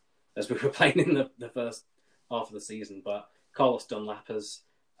defense as we were playing in the first half of the season. But Carlos Dunlap has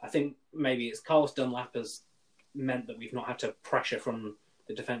meant that we've not had to pressure from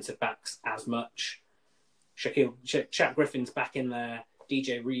the defensive backs as much. Shaq Griffin's back in there.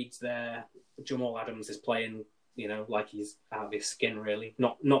 DJ Reed's there. Jamal Adams is playing, like he's out of his skin, really.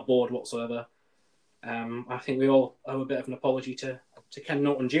 Not bored whatsoever. I think we all owe a bit of an apology to Ken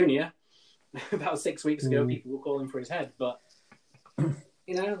Norton Jr. About 6 weeks ago, people were calling for his head, but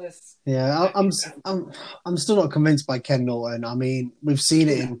there's... Yeah, I'm still not convinced by Ken Norton. I mean, we've seen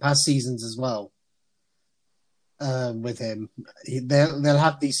it in past seasons as well. With him, they'll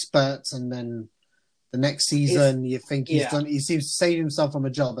have these spurts, and then the next season you think he's done. He seems to save himself from a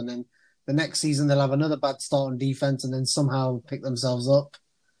job, and then the next season they'll have another bad start on defense, and then somehow pick themselves up.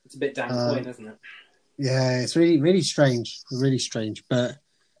 It's a bit down the point, isn't it? Yeah, it's really, really strange. Really strange. But at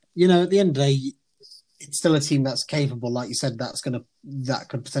the end of the day, it's still a team that's capable, like you said, that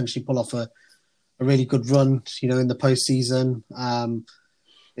could potentially pull off a really good run, in the postseason.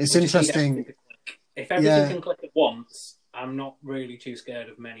 It's interesting. If everything can click at once, I'm not really too scared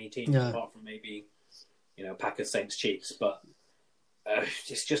of many teams apart from maybe, Packers, Saints, Chiefs. But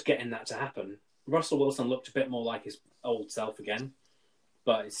it's just getting that to happen. Russell Wilson looked a bit more like his old self again,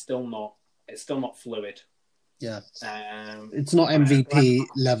 but it's still not fluid. Yeah, it's not MVP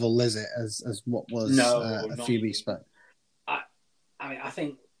level, is it? As what was a few weeks back. I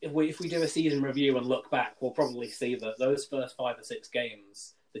think if we do a season review and look back, we'll probably see that those first 5 or 6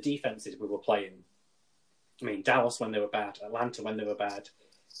 games, the defenses we were playing. I mean, Dallas when they were bad, Atlanta when they were bad,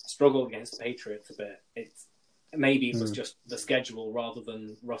 struggled against the Patriots a bit. Maybe it was just the schedule rather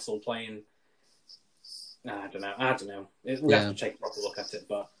than Russell playing. I don't know. We have to take a proper look at it,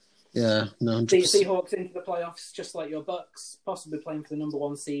 but yeah, no. The Seahawks into the playoffs, just like your Bucks, possibly playing for the number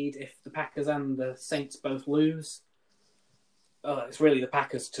 1 seed if the Packers and the Saints both lose. It's really the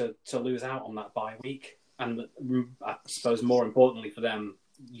Packers to lose out on that bye week, and I suppose more importantly for them,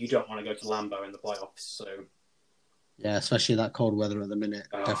 you don't want to go to Lambeau in the playoffs. So yeah, especially that cold weather at the minute.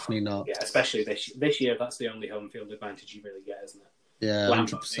 Definitely not. Yeah, especially this year. That's the only home field advantage you really get, isn't it? Yeah,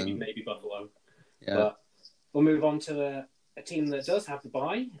 Lambeau, 100%. maybe Buffalo. Yeah. But we'll move on to a team that does have the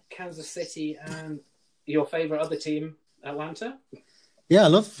bye, Kansas City, and your favourite other team, Atlanta. Yeah, I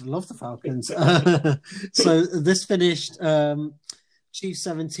love the Falcons. So this finished Chiefs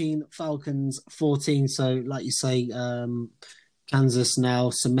 17, Falcons 14. So like you say, Kansas now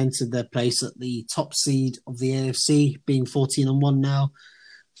cemented their place at the top seed of the AFC, being 14-1 now.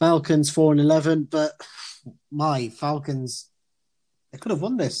 Falcons 4-11, but my Falcons, they could have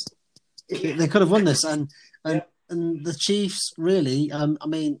won this. They could have won this, and the Chiefs really. I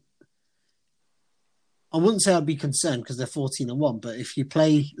mean, I wouldn't say I'd be concerned because they're 14-1, but if you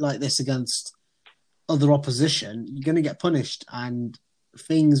play like this against other opposition, you're going to get punished, and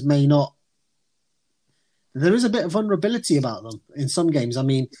things may not. There is a bit of vulnerability about them in some games. I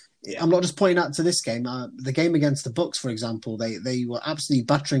mean, I'm not just pointing out to this game. The game against the Bucks, for example, they were absolutely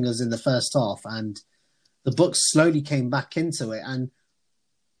battering us in the first half, and the Bucks slowly came back into it. And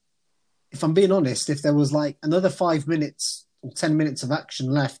if I'm being honest, if there was like another 5 minutes or 10 minutes of action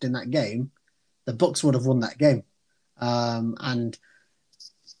left in that game, the Bucks would have won that game. And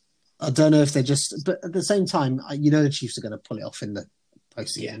I don't know if they just, but at the same time, the Chiefs are going to pull it off in the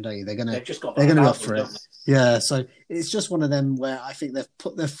postseason, don't you? They're going to be up for it. Yeah, so it's just one of them where I think they've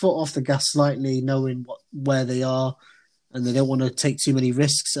put their foot off the gas slightly, knowing where they are, and they don't want to take too many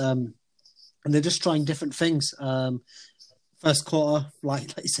risks. And they're just trying different things. First quarter,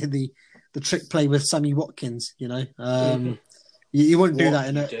 like you said, the trick play with Sammy Watkins, you wouldn't do that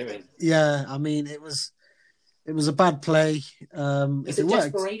in it. Yeah, I mean, it was a bad play. Is it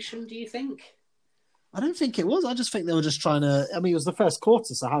desperation, do you think? I don't think it was. I just think they were just trying to. I mean, it was the first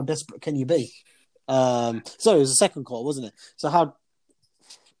quarter, so how desperate can you be? Sorry, it was the second quarter, wasn't it? So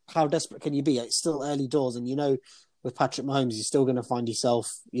how desperate can you be? It's still early doors, and with Patrick Mahomes, you're still going to find yourself,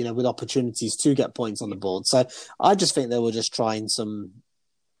 with opportunities to get points on the board. So I just think they were just trying some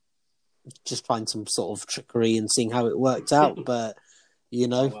sort of trickery and seeing how it worked out. But,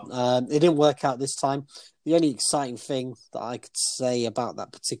 it didn't work out this time. The only exciting thing that I could say about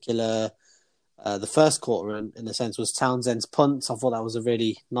that particular, the first quarter in a sense, was Townsend's punt. I thought that was a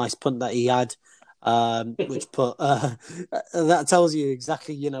really nice punt that he had, which put, that tells you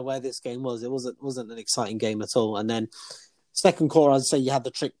exactly, where this game was. It wasn't an exciting game at all. And then second quarter, I'd say you had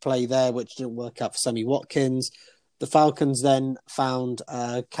the trick play there, which didn't work out for Sammy Watkins. The Falcons then found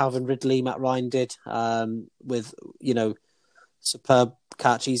Calvin Ridley, Matt Ryan did, with, superb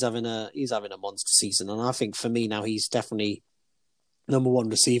catch. He's having a monster season. And I think for me now, he's definitely number 1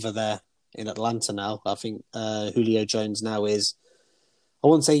 receiver there in Atlanta now. I think Julio Jones now is, I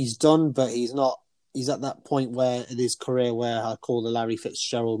wouldn't say he's done, but he's at that point where in his career where I call the Larry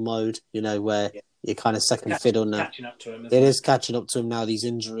Fitzgerald mode, where you're kind of second fiddle now. Catching up to him. It is catching up to him now, these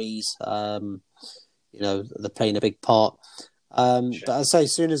injuries. They're playing a big part. Sure. But I'd say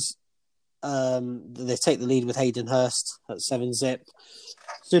as soon as they take the lead with Hayden Hurst at 7-zip,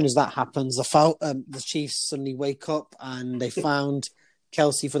 as soon as that happens, the Chiefs suddenly wake up and they found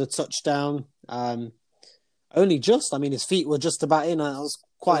Kelsey for the touchdown. Only just, I mean, his feet were just about in. I was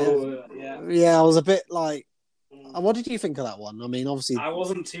quite, I was a bit like, what did you think of that one? I mean, obviously, I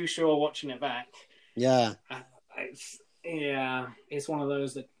wasn't too sure watching it back. Yeah. It's one of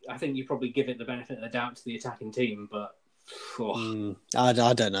those that I think you probably give it the benefit of the doubt to the attacking team, but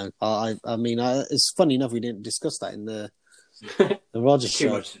I don't know. I mean, it's funny enough we didn't discuss that in the Rogers show.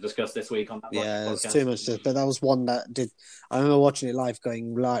 Too much to discuss this week on that. Yeah, it's too much. But that was one that did. I remember watching it live,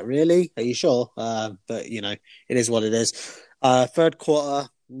 going, "Like, really? Are you sure?" But it is what it is. Third quarter,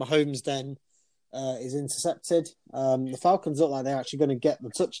 Mahomes then is intercepted. The Falcons look like they're actually going to get the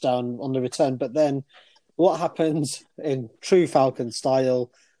touchdown on the return, but then what happens in true Falcon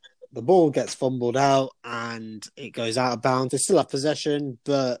style? The ball gets fumbled out and it goes out of bounds. They still have possession,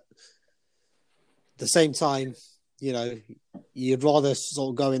 but the same time, you'd rather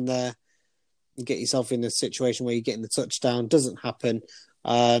sort of go in there and get yourself in a situation where you're getting the touchdown. Doesn't happen.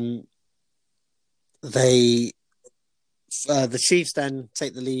 The Chiefs then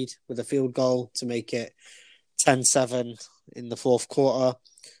take the lead with a field goal to make it 10-7 in the fourth quarter.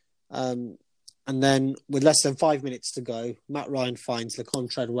 And then with less than 5 minutes to go, Matt Ryan finds Laquan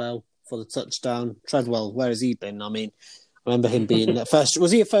Treadwell for the touchdown. Treadwell, where has he been? I mean, I remember him being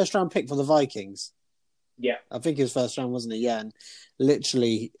was he a first round pick for the Vikings? Yeah. I think he was first round, wasn't he? Yeah. And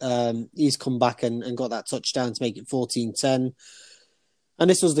literally, he's come back and got that touchdown to make it 14-10. And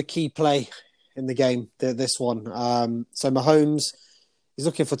this was the key play in the game, this one. So Mahomes is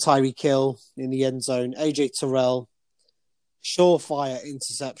looking for Tyreek Hill in the end zone. AJ Terrell, surefire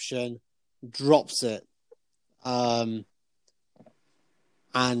interception, drops it. And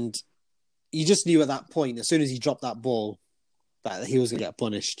you just knew at that point, as soon as he dropped that ball, that he was going to get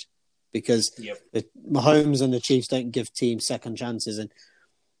punished. Because Mahomes and the Chiefs don't give teams second chances. And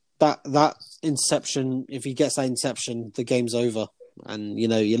that interception, if he gets that interception, the game's over. And,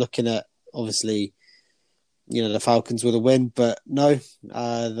 you're looking at, obviously, the Falcons with a win. But no,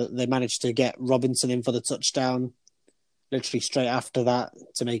 they managed to get Robinson in for the touchdown literally straight after that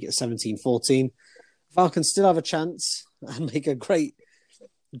to make it 17-14. Falcons still have a chance and make a great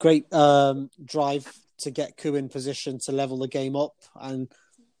drive to get Koo in position to level the game up. And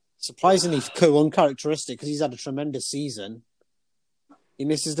surprisingly, Koo, uncharacteristic because he's had a tremendous season. He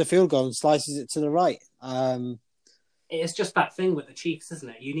misses the field goal and slices it to the right. It's just that thing with the Chiefs, isn't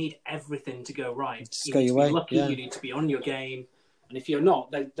it? You need everything to go right. You need to be lucky. Yeah. You need to be on your game, and if you're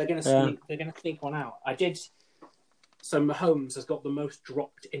not, they're going to sneak. They're going to sneak one out. So Mahomes has got the most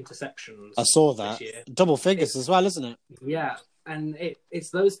dropped interceptions. I saw that. This year. Double figures as well, isn't it? Yeah, and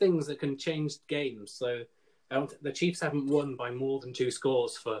it's those things that can change games. So the Chiefs haven't won by more than 2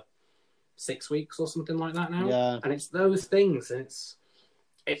 scores for 6 weeks or something like that now. Yeah. And it's those things, and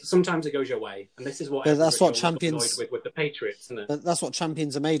sometimes it goes your way, and this is what that's what champions with the Patriots, isn't it? That's what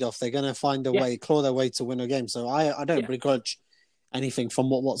champions are made of. They're going to find a way, claw their way to win a game. So I don't begrudge anything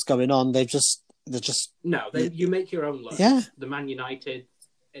from what's going on. They're just you make your own luck. Yeah, the Man United.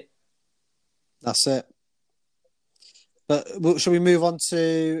 That's it. But shall we move on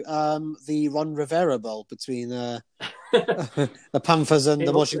to the Ron Rivera Bowl between the Panthers and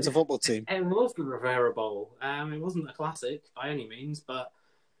the Washington football team? It was the Rivera Bowl. It wasn't a classic by any means, but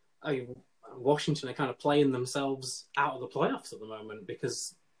Washington are kind of playing themselves out of the playoffs at the moment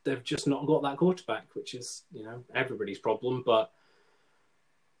because they've just not got that quarterback, which is, everybody's problem. But,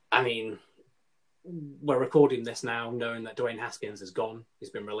 I mean, we're recording this now knowing that Dwayne Haskins is gone. He's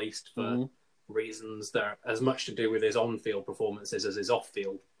been released for reasons that are as much to do with his on-field performances as his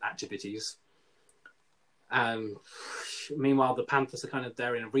off-field activities. Meanwhile, the Panthers are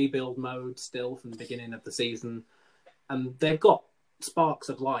they're in a rebuild mode still from the beginning of the season. And they've got sparks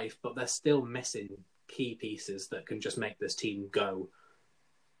of life, but they're still missing key pieces that can just make this team go.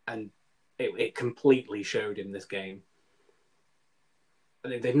 And it completely showed in this game.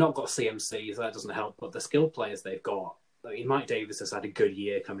 They've not got CMC, so that doesn't help, but the skill players they've got, Mike Davis has had a good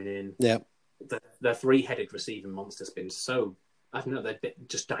year coming in. Yeah. The three-headed receiving monster's been so, I don't know, they're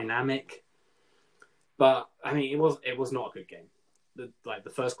just dynamic. But, I mean, it was not a good game. The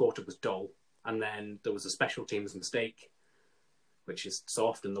first quarter was dull, and then there was a special teams mistake, which is so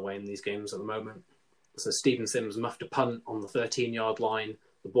often the way in these games at the moment. So Steven Sims muffed a punt on the 13-yard line.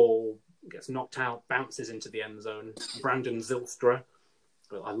 The ball gets knocked out, bounces into the end zone. Brandon Zylstra,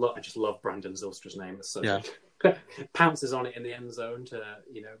 I just love Brandon Zylstra's name. It's so good. Pounces on it in the end zone to,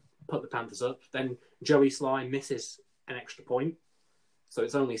 put the Panthers up. Then Joey Sly misses an extra point. So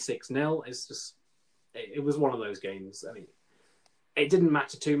it's only 6-0. It's just, it was one of those games. I mean, it didn't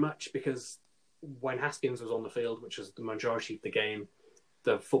matter too much because when Haskins was on the field, which was the majority of the game,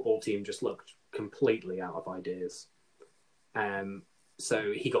 the football team just looked completely out of ideas.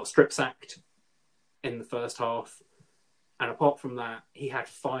 So he got strip sacked in the first half. And apart from that, he had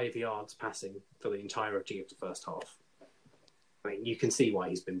 5 yards passing for the entirety of the first half. I mean, you can see why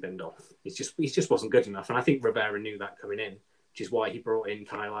he's been binned off. He just wasn't good enough. And I think Rivera knew that coming in, which is why he brought in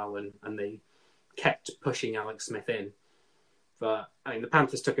Kyle Allen and they kept pushing Alex Smith in. But, I mean, the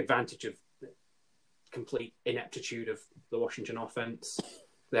Panthers took advantage of the complete ineptitude of the Washington offense.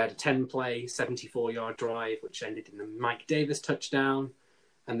 They had a 10-play, 74-yard drive, which ended in a Mike Davis touchdown,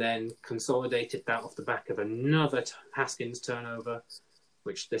 and then consolidated that off the back of another Haskins turnover,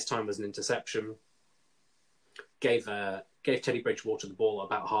 which this time was an interception. Gave Teddy Bridgewater the ball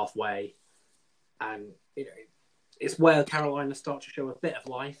about halfway, and it's where Carolina start to show a bit of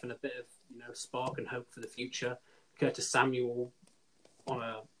life and a bit of spark and hope for the future. Curtis Samuel on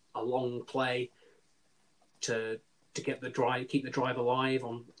a long play to get keep the drive alive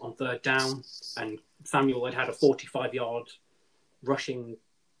on third down. And Samuel had a 45-yard rushing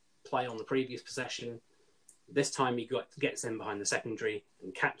play on the previous possession. This time he gets in behind the secondary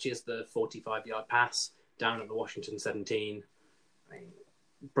and catches the 45-yard pass down at the Washington 17.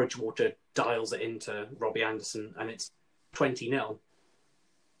 Bridgewater dials it into Robbie Anderson, and it's 20-0.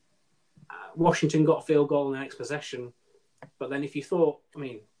 Washington got a field goal in the next possession, but then if you thought,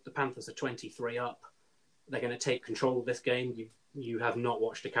 the Panthers are 23 up, they're going to take control of this game, you have not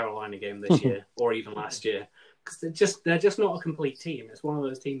watched a Carolina game this year or even last year, because they're just not a complete team. It's one of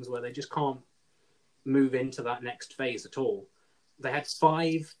those teams where they just can't move into that next phase at all. They had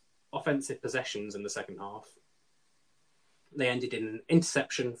 5 offensive possessions in the second half. They ended in an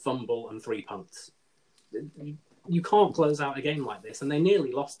interception, fumble, and 3 punts. You can't close out a game like this, and they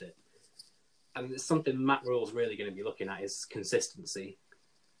nearly lost it. And it's something Matt Rule's really going to be looking at is consistency.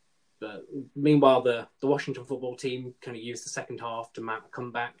 But meanwhile, the Washington football team kind of used the second half to mount a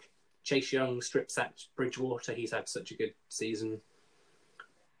comeback. Chase Young strip-sacked Bridgewater. He's had such a good season.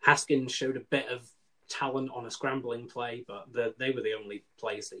 Haskins showed a bit of talent on a scrambling play, but they were the only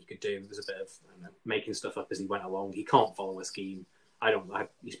plays that he could do. There was a bit of making stuff up as he went along. He can't follow a scheme.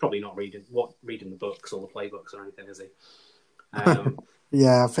 He's probably not reading the books or the playbooks or anything, is he?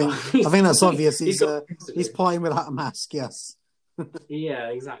 Yeah, I think that's obvious. He's playing without a mask. Yes. Yeah,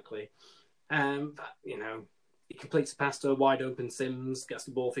 exactly. But, he completes a pass to a wide open Sims, gets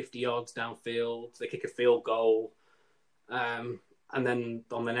the ball 50 yards downfield. They kick a field goal. And then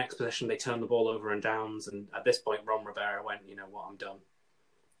on the next possession, they turn the ball over and downs. And at this point, Ron Rivera went, you know what, I'm done.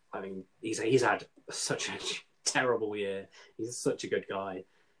 He's had such a terrible year. He's such a good guy.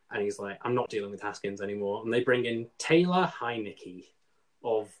 And he's like, I'm not dealing with Haskins anymore. And they bring in Taylor Heineke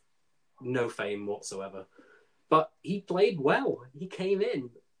of no fame whatsoever. But he played well. He came in.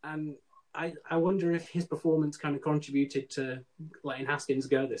 And I wonder if his performance kind of contributed to letting Haskins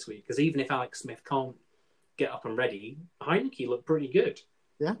go this week. Because even if Alex Smith can't get up and ready, Heineke looked pretty good.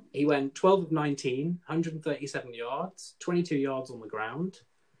 Yeah. He went 12 of 19, 137 yards, 22 yards on the ground.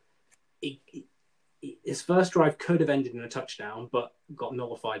 His first drive could have ended in a touchdown, but got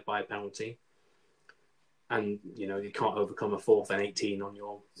nullified by a penalty. And, you can't overcome a 4th and 18 on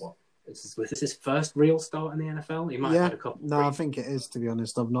your, was this his first real start in the NFL? He might have had a couple. No, I think it is, to be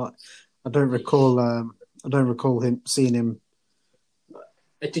honest. I don't recall seeing him.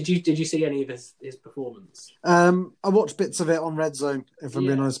 Did you see any of his performance? I watched bits of it on Red Zone, if I'm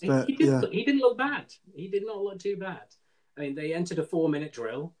being honest. But he didn't look bad. He did not look too bad. They entered a 4-minute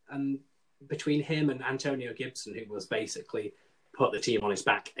drill, and between him and Antonio Gibson, who was basically put the team on his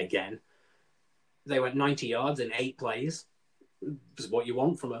back again, they went 90 yards in 8 plays. Is what you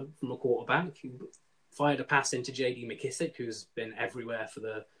want from a quarterback. He fired a pass into J.D. McKissick, who's been everywhere for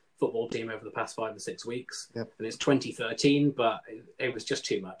the football team over the past 5 or 6 weeks. Yep. And it's 2013, but it was just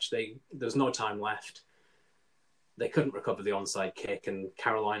too much. There was no time left. They couldn't recover the onside kick, and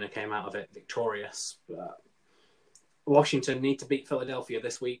Carolina came out of it victorious. But Washington need to beat Philadelphia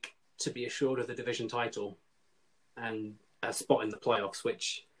this week to be assured of the division title and a spot in the playoffs,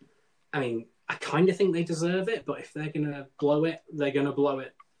 which, I kind of think they deserve it, but if they're going to blow it, they're going to blow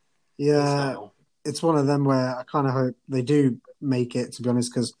it. Yeah, it's one of them where I kind of hope they do make it, to be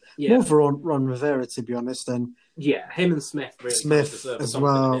honest, because more for Ron Rivera, to be honest. And him and Smith really deserve as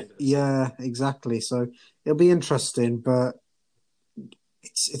well. Yeah, exactly. So it'll be interesting, but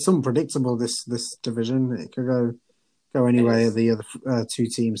it's unpredictable, this division. It could go anyway of the other 2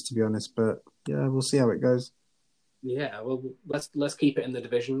 teams, to be honest. But yeah, we'll see how it goes. Yeah, well, let's keep it in the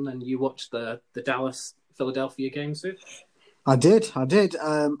division. And you watched the Dallas-Philadelphia game, Sue? I did.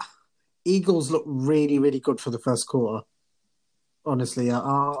 Eagles looked really, really good for the first quarter. Honestly,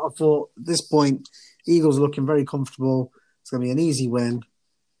 I thought at this point, Eagles are looking very comfortable. It's going to be an easy win.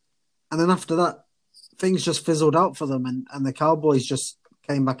 And then after that, things just fizzled out for them, and the Cowboys just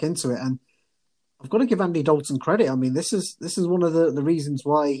came back into it. And I've got to give Andy Dalton credit. This is one of the reasons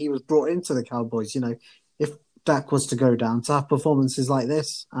why he was brought into the Cowboys. If Dak was to go down, to have performances like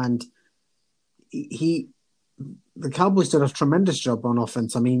this, and the Cowboys did a tremendous job on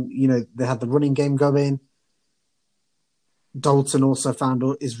offense. They had the running game going. Dalton also found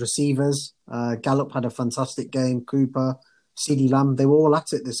his receivers. Gallup had a fantastic game. Cooper, CeeDee Lamb, they were all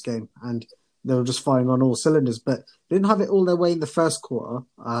at it this game, and they were just firing on all cylinders. But they didn't have it all their way in the first quarter.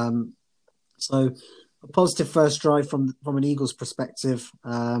 So a positive first drive from an Eagles perspective.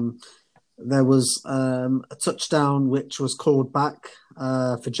 There was a touchdown which was called back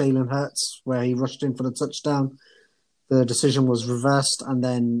for Jalen Hurts, where he rushed in for the touchdown. The decision was reversed, and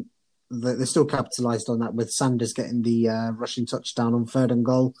then they still capitalized on that with Sanders getting the rushing touchdown on 3rd and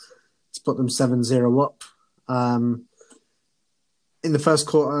goal to put them 7-0 up. In the first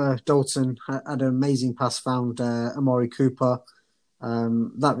quarter, Dalton had an amazing pass, found Amari Cooper.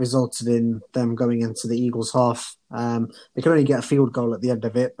 That resulted in them going into the Eagles' half. They could only get a field goal at the end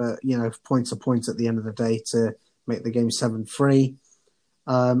of it, but points are points at the end of the day to make the game 7-3.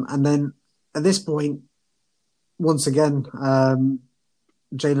 And then at this point, once again,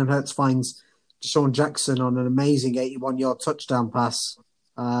 Jalen Hurts finds Deshaun Jackson on an amazing 81-yard touchdown pass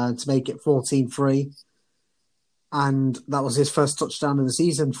to make it 14-3. And that was his first touchdown of the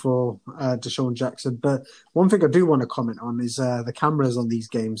season for Deshaun Jackson. But one thing I do want to comment on is the cameras on these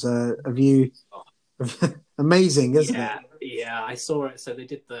games. Amazing, isn't it? Yeah, I saw it. So they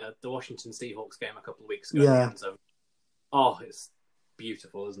did the Washington Seahawks game a couple of weeks ago. Yeah. Oh, it's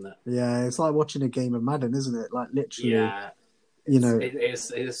beautiful, isn't it? Yeah, it's like watching a game of Madden, isn't it? Like literally. Yeah. It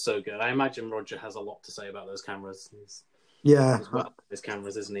is so good. I imagine Roger has a lot to say about those cameras. He's his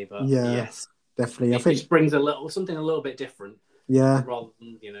cameras, isn't he? But yes. Definitely. I think it brings something a little bit different. Yeah. Rather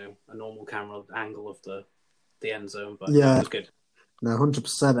than, a normal camera angle of the end zone. But yeah, it was good. No,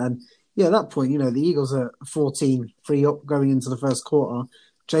 100%. And at that point, the Eagles are 14-3 up going into the first quarter.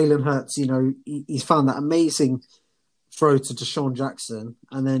 Jalen Hurts, he's found that amazing throw to Deshaun Jackson.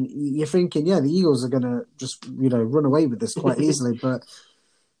 And then you're thinking, the Eagles are going to just, run away with this quite easily. But,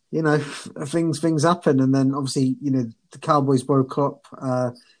 things happen. And then obviously, the Cowboys woke up.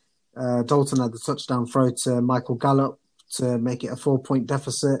 Dalton had the touchdown throw to Michael Gallup to make it a 4-point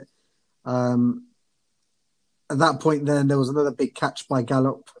deficit. At that point, then there was another big catch by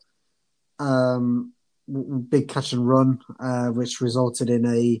Gallup, big catch and run, which resulted in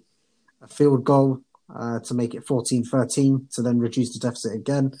a field goal to make it 14-13 to then reduce the deficit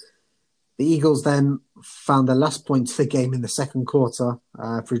again. The Eagles then found their last point of the game in the second quarter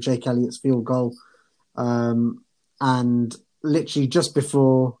through Jake Elliott's field goal, and literally just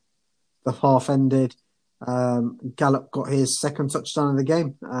before the half ended, Gallup got his second touchdown of the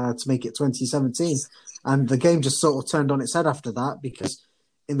game to make it 2017. And the game just sort of turned on its head after that because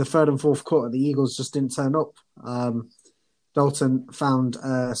in the third and fourth quarter, the Eagles just didn't turn up. Dalton found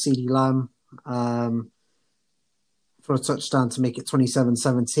CeeDee Lamb for a touchdown to make it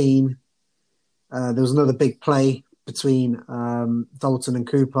 27-17. There was another big play between Dalton and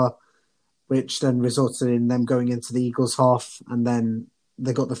Cooper, which then resulted in them going into the Eagles' half, and then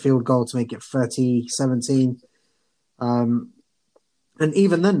they got the field goal to make it 30-17. And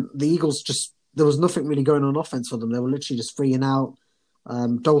even then, the Eagles there was nothing really going on offense for them. They were literally just free and out.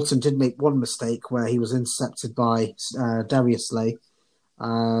 Dalton did make one mistake where he was intercepted by Darius Slay,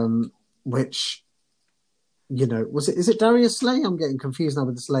 which, is it Darius Slay? I'm getting confused now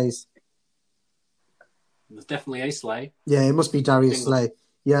with the Slays. There's definitely a Slay. Yeah, it must be Darius Slay.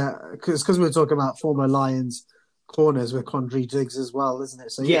 Yeah, because we were talking about former Lions corners with Condrey Diggs as well, isn't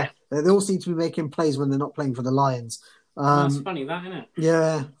it? So yeah, they all seem to be making plays when they're not playing for the Lions. That's funny, that, isn't it?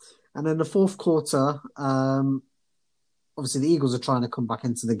 Yeah, and then the fourth quarter, obviously the Eagles are trying to come back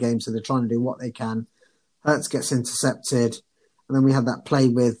into the game, so they're trying to do what they can. Hurts gets intercepted, and then we had that play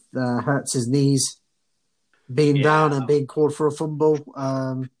with Hurts' knees being down and being called for a fumble.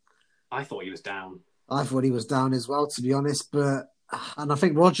 I thought he was down. I thought he was down as well, to be honest, and I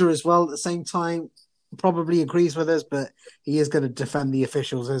think Roger as well at the same time probably agrees with us, but he is going to defend the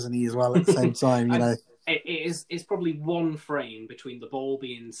officials, isn't he, as well at the same time, It's probably one frame between the ball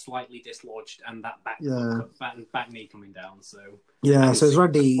being slightly dislodged and that back knee coming down. So so it was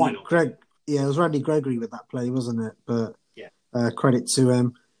Randy it was Randy Gregory with that play, wasn't it? But credit to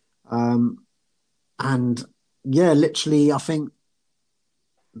him. And literally, I think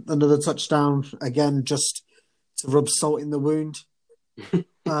another touchdown again, just to rub salt in the wound.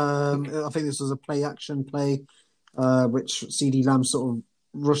 I think this was a play-action play, which CeeDee Lamb sort of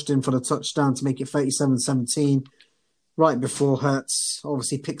rushed in for the touchdown to make it 37-17. Right before Hurts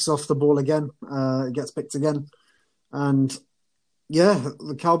obviously picks off the ball again, it gets picked again, and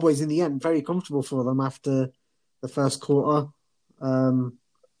the Cowboys in the end very comfortable for them after the first quarter, and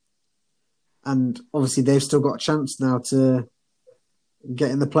obviously they've still got a chance now to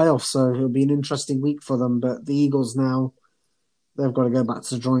get in the playoffs. So it'll be an interesting week for them. But the Eagles now, they've got to go back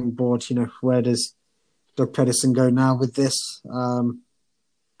to the drawing board. Where does Doug Pederson go now with this?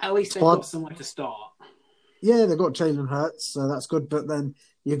 At least they've got somewhere to start. Yeah, they've got Jalen Hurts, so that's good. But then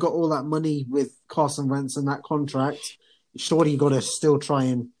you've got all that money with Carson Wentz and that contract. Surely you've got to still try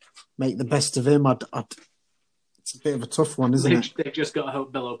and make the best of him. It's a bit of a tough one, isn't it? They've just got to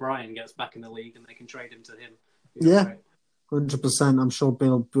hope Bill O'Brien gets back in the league and they can trade him to him. 100%. I'm sure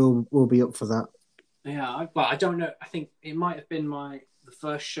Bill will be up for that. Yeah, but I don't know. I think it might have been the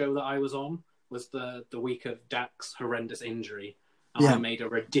first show that I was on was the week of Dak's horrendous injury. And I made a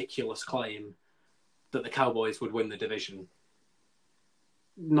ridiculous claim that the Cowboys would win the division.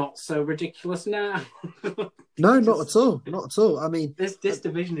 Not so ridiculous now. No, not at all. Not at all. I mean, this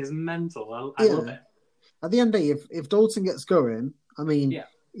division is mental. I love it. At the end of the day, if Dalton gets going, I mean,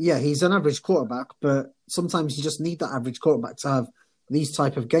 yeah, he's an average quarterback, but sometimes you just need that average quarterback to have these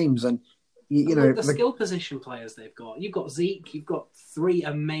type of games. And you know, the skill position players they've got. You've got Zeke. You've got 3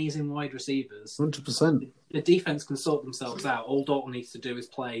 amazing wide receivers. 100%. The defense can sort themselves out. All Dalton needs to do is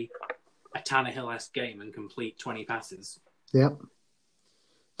play a Tannehill-esque game and complete 20 passes. Yep.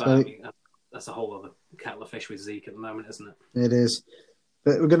 But I mean, that's a whole other kettle of fish with Zeke at the moment, isn't it? It is.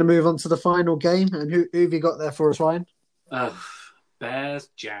 But we're going to move on to the final game. And who have you got there for us, Ryan? Bears,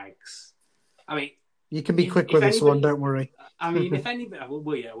 Jags. I mean, you can be quick with this one, don't worry. I mean, if anybody...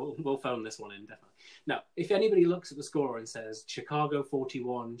 we'll phone this one in, definitely. No, if anybody looks at the score and says Chicago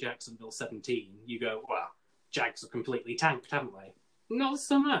 41, Jacksonville 17, you go, well, Jags are completely tanked, haven't they? Not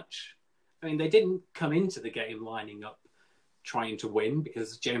so much. I mean, they didn't come into the game lining up trying to win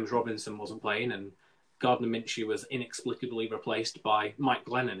because James Robinson wasn't playing and Gardner Minshew was inexplicably replaced by Mike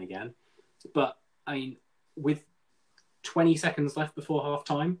Glennon again. But, I mean, with 20 seconds left before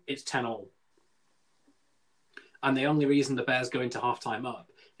halftime, it's 10-all. And the only reason the Bears go into halftime up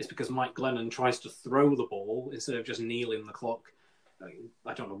is because Mike Glennon tries to throw the ball instead of just kneeling the clock.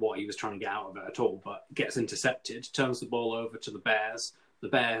 I don't know what he was trying to get out of it at all, but gets intercepted, turns the ball over to the Bears. The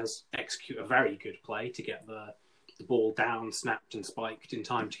Bears execute a very good play to get the ball down, snapped and spiked in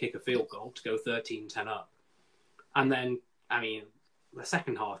time to kick a field goal to go 13-10 up. And then, I mean, the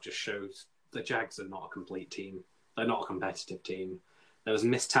second half just shows the Jags are not a complete team. They're not a competitive team. There was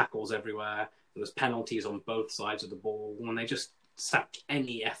missed tackles everywhere. There was penalties on both sides of the ball, and they just sapped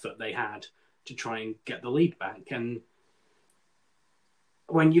any effort they had to try and get the lead back. And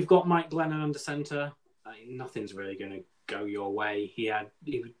when you've got Mike Glennon under centre, nothing's really going to go your way. He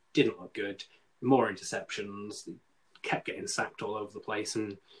didn't look good. More interceptions, kept getting sacked all over the place,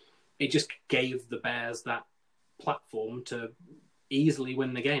 and it just gave the Bears that platform to easily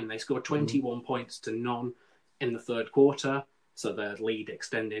win the game. They scored 21 points to none in the third quarter. So their lead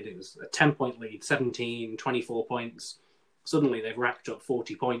extended. It was a 10-point lead, 17, 24 points. Suddenly they've racked up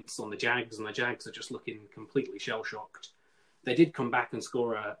 40 points on the Jags, and the Jags are just looking completely shell-shocked. They did come back and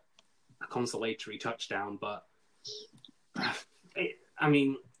score a consolatory touchdown, but I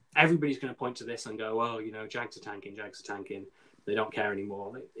mean, everybody's going to point to this and go, well, you know, Jags are tanking. They don't care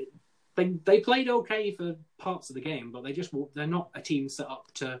anymore. They played okay for parts of the game, but they're not a team set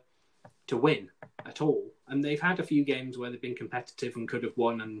up to win at all. And they've had a few games where they've been competitive and could have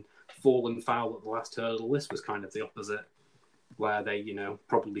won and fallen foul at the last hurdle. This was kind of the opposite, where they, you know,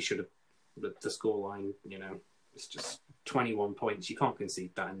 probably should have. The scoreline, you know, it's just 21 points. You can't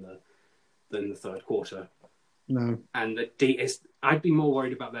concede that in the third quarter. No. And I'd be more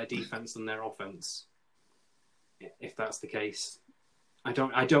worried about their defense than their offense, if that's the case. I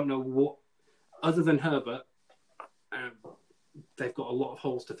don't know what, other than Herbert, they've got a lot of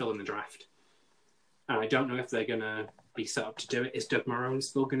holes to fill in the draft. And I don't know if they're going to be set up to do it. Is Doug Marrone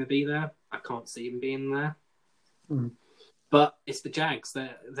still going to be there? I can't see him being there. Mm. But it's the Jags.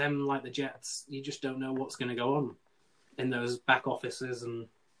 Them like the Jets. You just don't know what's going to go on in those back offices. And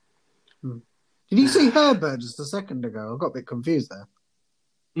Did you say Herbert just a second ago? I got a bit confused there.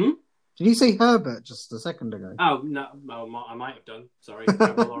 Did you say Herbert just a second ago? Oh, no. I might have done. Sorry,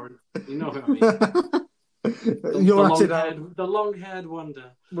 Trevor Lawrence. You know what I mean. The long-haired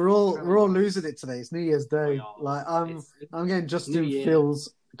wonder. We're all losing it today. It's New Year's Day. Like I'm getting Justin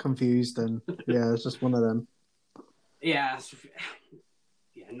Fields confused, and yeah, it's just one of them. Yeah,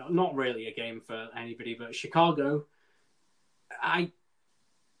 not really a game for anybody, but Chicago. I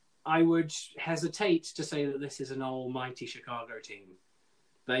would hesitate to say that this is an almighty Chicago team.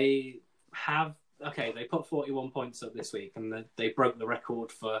 They put 41 points up this week, and they broke the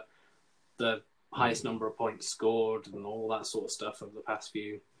record for the highest number of points scored and all that sort of stuff over the past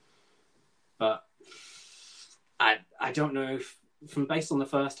few. But I don't know if, from based on the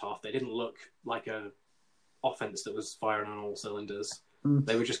first half, they didn't look like a offense that was firing on all cylinders.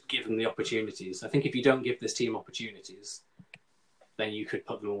 They were just given the opportunities. I think if you don't give this team opportunities, then you could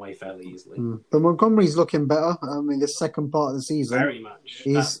put them away fairly easily. But Montgomery's looking better. I mean, the second part of the season. Very much.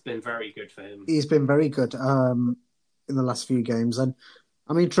 That's been very good for him. He's been very good in the last few games. And,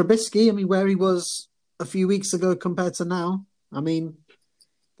 I mean, Trubisky, where he was a few weeks ago compared to now, I mean,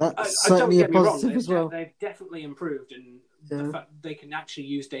 that's certainly a positive as well. They've definitely improved, and the fact they can actually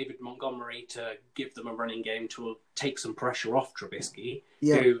use David Montgomery to give them a running game to take some pressure off Trubisky,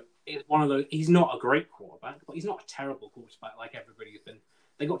 who is one of those. He's not a great quarterback, but he's not a terrible quarterback like everybody's been.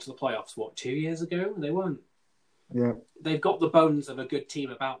 They got to the playoffs, 2 years ago? They weren't. Yeah. They've got the bones of a good team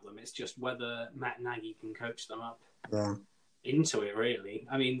about them. It's just whether Matt Nagy can coach them up into it, really.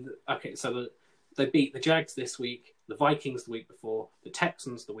 I mean, okay, so they beat the Jags this week, the Vikings the week before, the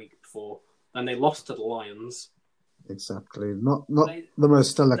Texans the week before, then they lost to the Lions. Exactly. Not the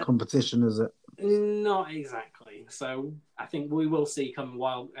most stellar competition, is it? Not exactly. So I think we will see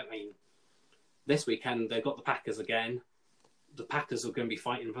this weekend they've got the Packers again. The Packers are going to be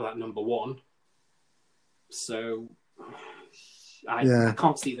fighting for that number one. So I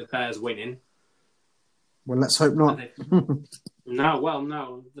can't see the Bears winning. Well, let's hope not.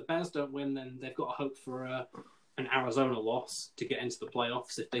 No. The Bears don't win, then they've got to hope for an Arizona loss to get into the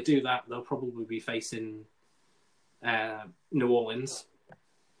playoffs. If they do that, they'll probably be facing New Orleans.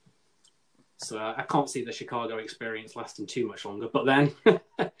 So I can't see the Chicago experience lasting too much longer. But then,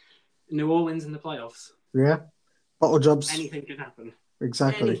 New Orleans in the playoffs. Yeah. Bottle jobs. Anything can happen.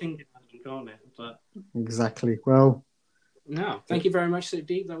 Exactly. Anything can happen, can't it? But exactly. Well. No. Thank you very much,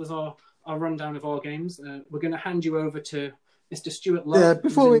 Deep. That was our rundown of our games. We're going to hand you over to Mr. Stuart Love. Yeah.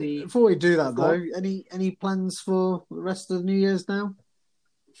 Before we do that though, any plans for the rest of the New Year's now?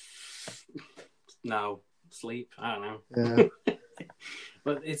 No. Sleep. I don't know. Yeah.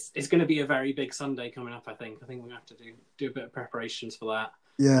 But it's going to be a very big Sunday coming up, I think. I think we're going to have to do a bit of preparations for that.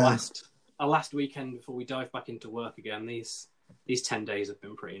 Yeah. Our last weekend before we dive back into work again, these 10 days have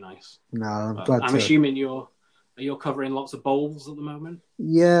been pretty nice. No, I'm assuming you're covering lots of bowls at the moment?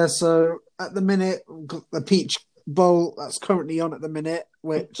 Yeah, so at the minute, the Peach Bowl that's currently on at the minute,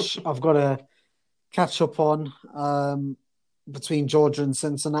 which I've got to catch up on between Georgia and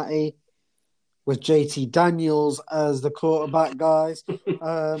Cincinnati, with JT Daniels as the quarterback, guys.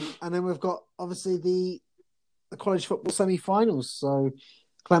 And then we've got, obviously, the college football semi-finals. So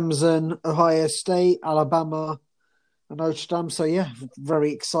Clemson, Ohio State, Alabama, and Notre Dame. So, yeah,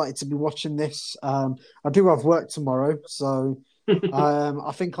 very excited to be watching this. I do have work tomorrow, so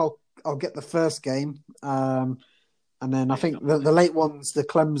I think I'll get the first game. And then I think the late ones, the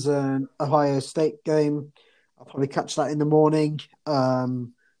Clemson, Ohio State game, I'll probably catch that in the morning.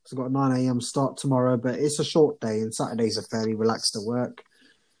 So I've got a 9 a.m. start tomorrow, but it's a short day, and Saturdays are fairly relaxed at work.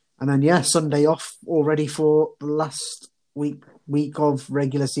 And then, Sunday off already for the last week of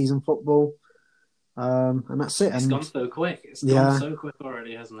regular season football. And that's it. It's gone so quick. It's gone so quick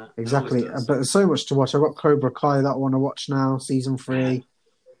already, hasn't it? Exactly. But there's so much to watch. I've got Cobra Kai that I want to watch now, season 3.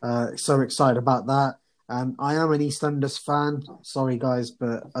 So excited about that. And I am an EastEnders fan. Sorry, guys,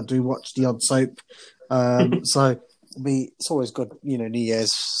 but I do watch the odd soap. So it's always good, New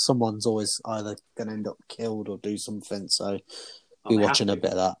Year's. Someone's always either going to end up killed or do something. So be watching a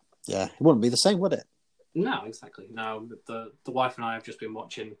bit of that. Yeah, it wouldn't be the same, would it? No, exactly. No, the wife and I have just been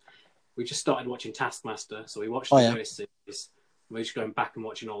watching. We just started watching Taskmaster, so we watched the newest series. We're just going back and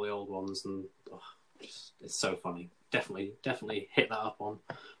watching all the old ones, and it's so funny. Definitely hit that up on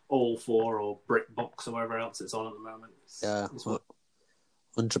All 4 or BritBox or wherever else it's on at the moment. It's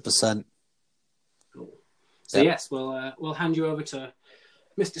 100%. Cool. So yes, we'll hand you over to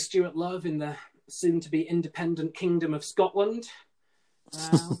Mr. Stuart Love in the soon-to-be independent Kingdom of Scotland.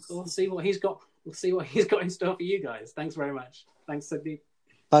 We'll see what he's got. We'll see what he's got in store for you guys. Thanks very much. Thanks, Sydney.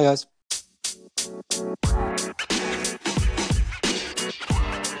 Bye, guys.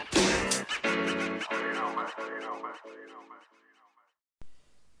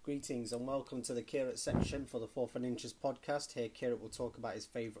 Greetings and welcome to the Kierat section for the 4th and Inches podcast. Here, Kierat will talk about his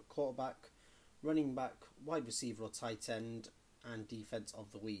favourite quarterback, running back, wide receiver or tight end, and defence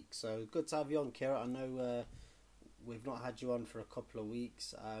of the week. So good to have you on, Kierat. I know we've not had you on for a couple of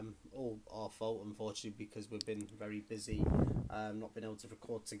weeks. All our fault, unfortunately, because we've been very busy, not been able to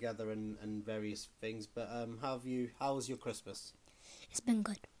record together and various things. But how was your Christmas? It's been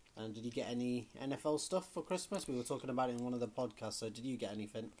good. And did you get any NFL stuff for Christmas? We were talking about it in one of the podcasts, so did you get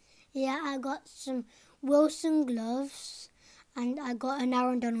anything? Yeah, I got some Wilson gloves and I got an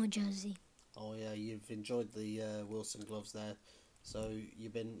Aaron Donald jersey. Oh yeah, you've enjoyed the Wilson gloves there. So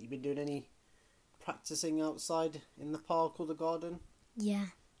you've been doing any practicing outside in the park or the garden? Yeah.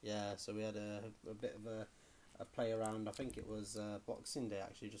 Yeah, so we had a bit of a play around. I think it was Boxing Day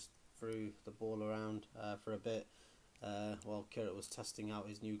actually, just threw the ball around for a bit. While Kierat was testing out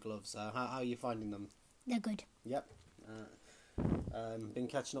his new gloves. How are you finding them? They're good. Yep. Been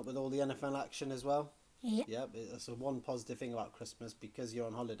catching up with all the NFL action as well? Yep. Yep. That's one positive thing about Christmas, because you're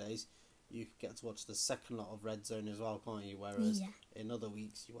on holidays, you get to watch the second lot of Red Zone as well, can't you? Whereas in other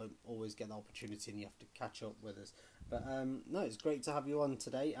weeks, you won't always get the opportunity and you have to catch up with us. But no, it's great to have you on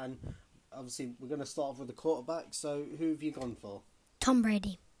today. And obviously, we're going to start off with the quarterback. So who have you gone for? Tom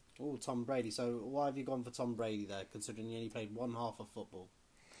Brady. Oh, Tom Brady. So why have you gone for Tom Brady there, considering he only played one half of football?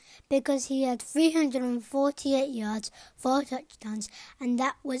 because he had 348 yards, 4 touchdowns, and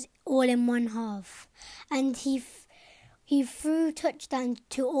that was all in one half. And he threw touchdowns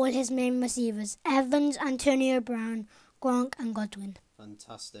to all his main receivers: Evans, Antonio Brown, Gronk, and Godwin.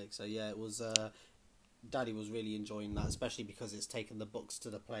 Fantastic. So yeah, it was. Daddy was really enjoying that, especially because it's taken the Bucks to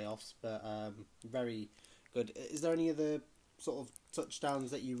the playoffs. But very good. Is there any other sort of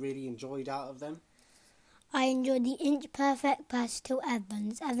touchdowns that you really enjoyed out of them? I enjoyed the inch-perfect pass to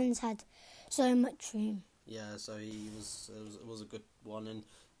Evans. Evans had so much room. Yeah, so it was a good one. And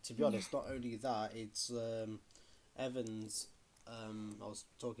to be honest, not only that, it's Evans. I was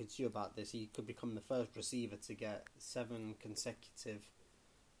talking to you about this. He could become the first receiver to get 7 consecutive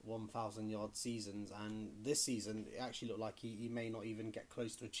 1,000-yard seasons, and this season it actually looked like he may not even get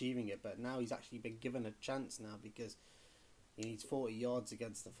close to achieving it, but now he's actually been given a chance now because he needs 40 yards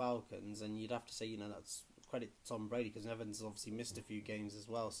against the Falcons, and you'd have to say, that's credit to Tom Brady because Evans has obviously missed a few games as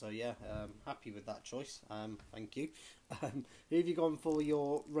well, so yeah, happy with that choice. Thank you. Who have you gone for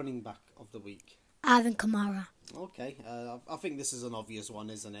your running back of the week? Alvin Kamara. Okay, I think this is an obvious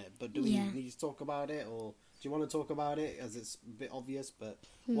one, isn't it? But do we need to talk about it, or do you want to talk about it, as it's a bit obvious? But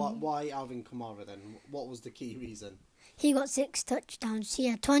why Alvin Kamara then? What was the key reason? He got 6 touchdowns. He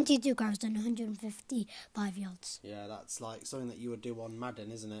had 22 carries and 155 yards. Yeah, that's like something that you would do on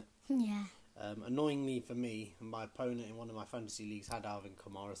Madden, isn't it? Yeah. Annoyingly for me, my opponent in one of my fantasy leagues had Alvin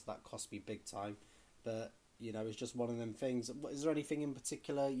Kamara, so that cost me big time. But, it's just one of them things. Is there anything in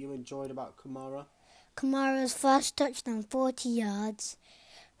particular you enjoyed about Kamara? Kamara's first touchdown, 40 yards.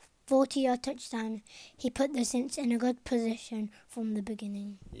 40-yard touchdown. He put the Saints in a good position from the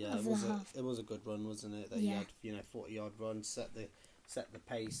beginning of the half. It was a good run, wasn't it? That he had 40-yard run, set the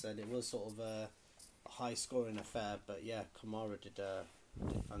pace, and it was sort of a high-scoring affair. But yeah, Kamara did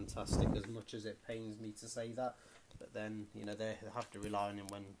fantastic. As much as it pains me to say that, but then they have to rely on him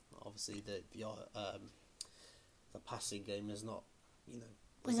when obviously the passing game is not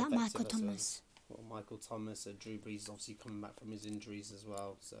Was that Michael Thomas? Well, Michael Thomas, Drew Brees obviously coming back from his injuries as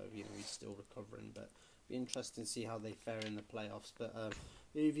well, so he's still recovering. But be interesting to see how they fare in the playoffs. But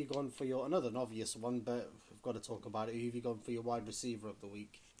who have you gone for another obvious one? But we've got to talk about it. Who have you gone for your wide receiver of the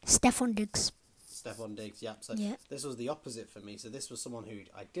week? Stephon Diggs. Stephon Diggs, yeah. So this was the opposite for me. So this was someone who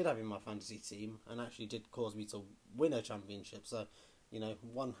I did have in my fantasy team and actually did cause me to win a championship. So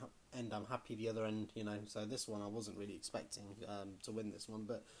one end I'm happy, the other end, So this one I wasn't really expecting to win this one,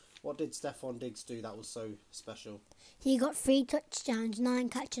 but. What did Stephon Diggs do that was so special? He got 3 touchdowns, 9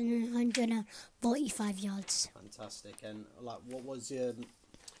 catches and 145 yards. Fantastic. And what was it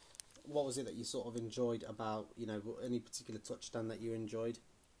that you sort of enjoyed about, any particular touchdown that you enjoyed?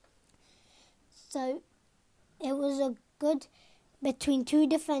 So it was a good between 2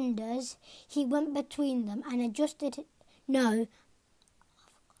 defenders. He went between them and adjusted.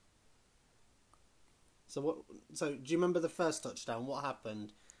 So do you remember the first touchdown? What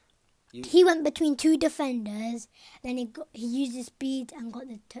happened? He went between 2 defenders, then he used his speed and got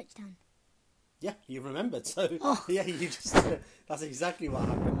the touchdown. Yeah, you remembered. So yeah, that's exactly what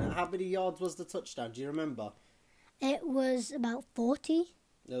happened. And how many yards was the touchdown? Do you remember? It was about 40.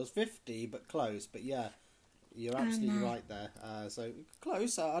 It was 50, but close. But yeah, you're absolutely right there. So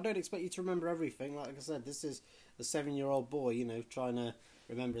close. I don't expect you to remember everything. Like I said, this is a 7-year-old boy, trying to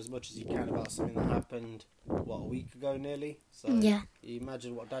remember as much as you can about something that happened, a week ago nearly? So you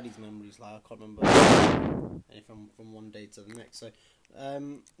imagine what Daddy's memory's like. I can't remember anything from one day to the next. So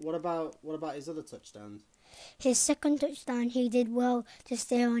what about his other touchdowns? His second touchdown, he did well to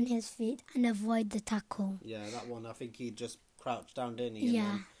stay on his feet and avoid the tackle. Yeah, that one, I think he just crouched down, didn't he?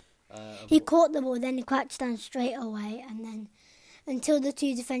 Yeah. He caught the ball, then he crouched down straight away, and then until the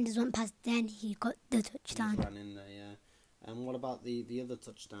 2 defenders went past, then he got the touchdown. He ran in there, yeah. And what about the other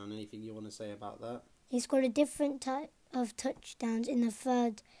touchdown? Anything you want to say about that? He scored a different type of touchdowns in the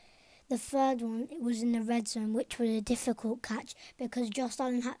third. The third one, it was in the red zone, which was a difficult catch because Josh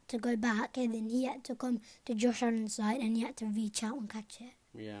Allen had to go back and then he had to come to Josh Allen's side and he had to reach out and catch it.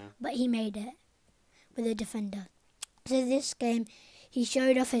 Yeah. But he made it with a defender. So this game, he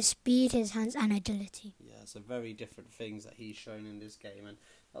showed off his speed, his hands and agility. Yeah, so very different things that he's shown in this game. And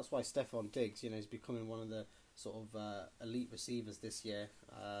that's why Stephon Diggs, is becoming one of the sort of elite receivers this year.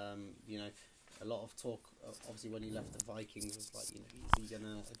 A lot of talk, obviously, when he left the Vikings was like, is he going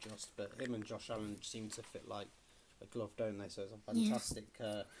to adjust? But him and Josh Allen seem to fit like a glove, don't they? So it's a fantastic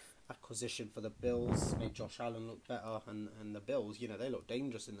acquisition for the Bills. Made Josh Allen look better, and the Bills, they look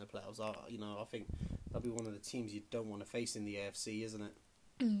dangerous in the playoffs. I think they'll be one of the teams you don't want to face in the AFC, isn't it?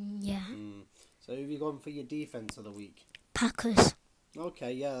 Yeah. So who have you gone for your defense of the week? Packers.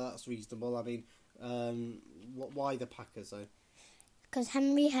 Okay, yeah, that's reasonable. I mean, why the Packers though? because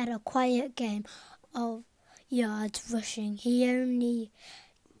Henry had a quiet game of yards rushing.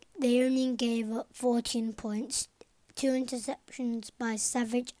 They only gave up 14 points, 2 interceptions by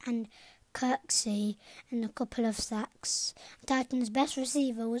Savage and Kirksey, and a couple of sacks. Titans' best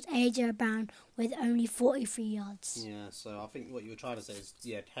receiver was AJ Brown with only 43 yards. Yeah, so I think what you were trying to say is,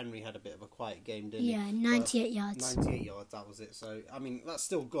 Henry had a bit of a quiet game, didn't he? Yeah, 98 yards. 98 yards, that was it. So, I mean, that's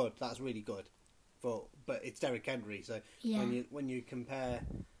still good. That's really good. But it's Derrick Henry, so when you compare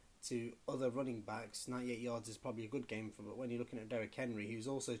to other running backs, 98 yards is probably a good game for. But when you're looking at Derrick Henry, who's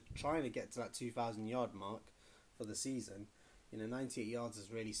also trying to get to that 2,000 yard mark for the season, 98 yards has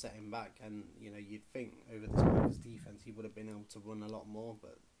really set him back. And you'd think over this Packers defense he would have been able to run a lot more,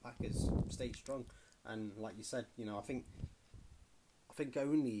 but Packers stayed strong. And like you said, I think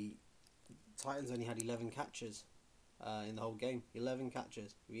Titans only had 11 catches in the whole game. 11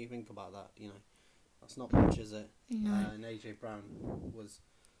 catches. If you think about that, that's not much, is it? No. And AJ Brown was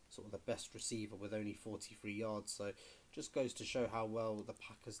sort of the best receiver with only 43 yards. So just goes to show how well the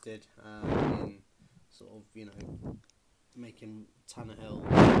Packers did in sort of, making Tannehill,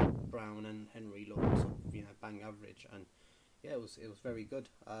 Brown and Henry look sort of, bang average. And yeah, it was very good.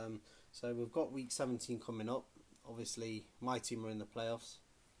 So we've got week 17 coming up. Obviously, my team are in the playoffs.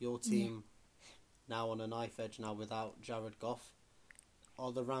 Your team now on a knife edge now without Jared Goff.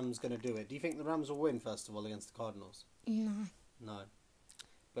 Are the Rams going to do it? Do you think the Rams will win, first of all, against the Cardinals? No.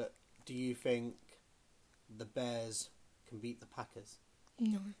 But do you think the Bears can beat the Packers?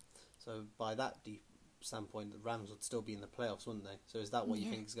 No. So by that standpoint, the Rams would still be in the playoffs, wouldn't they? So is that what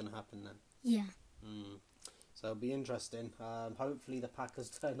you think is going to happen then? Yeah. So it'll be interesting. Hopefully the Packers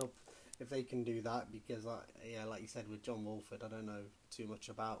turn up if they can do that, because like you said with John Wolford, I don't know too much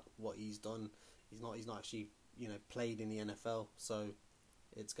about what he's done. He's not actually played in the NFL, so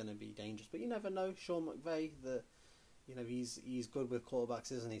it's going to be dangerous. But you never know. Sean McVay, he's good with quarterbacks,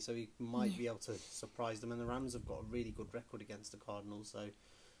 isn't he? So he might be able to surprise them. And the Rams have got a really good record against the Cardinals, so you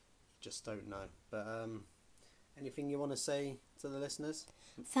just don't know. But anything you want to say to the listeners?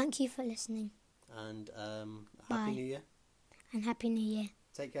 Thank you for listening. And Bye. Happy New Year. And Happy New Year.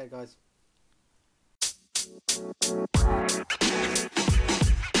 Take care, guys.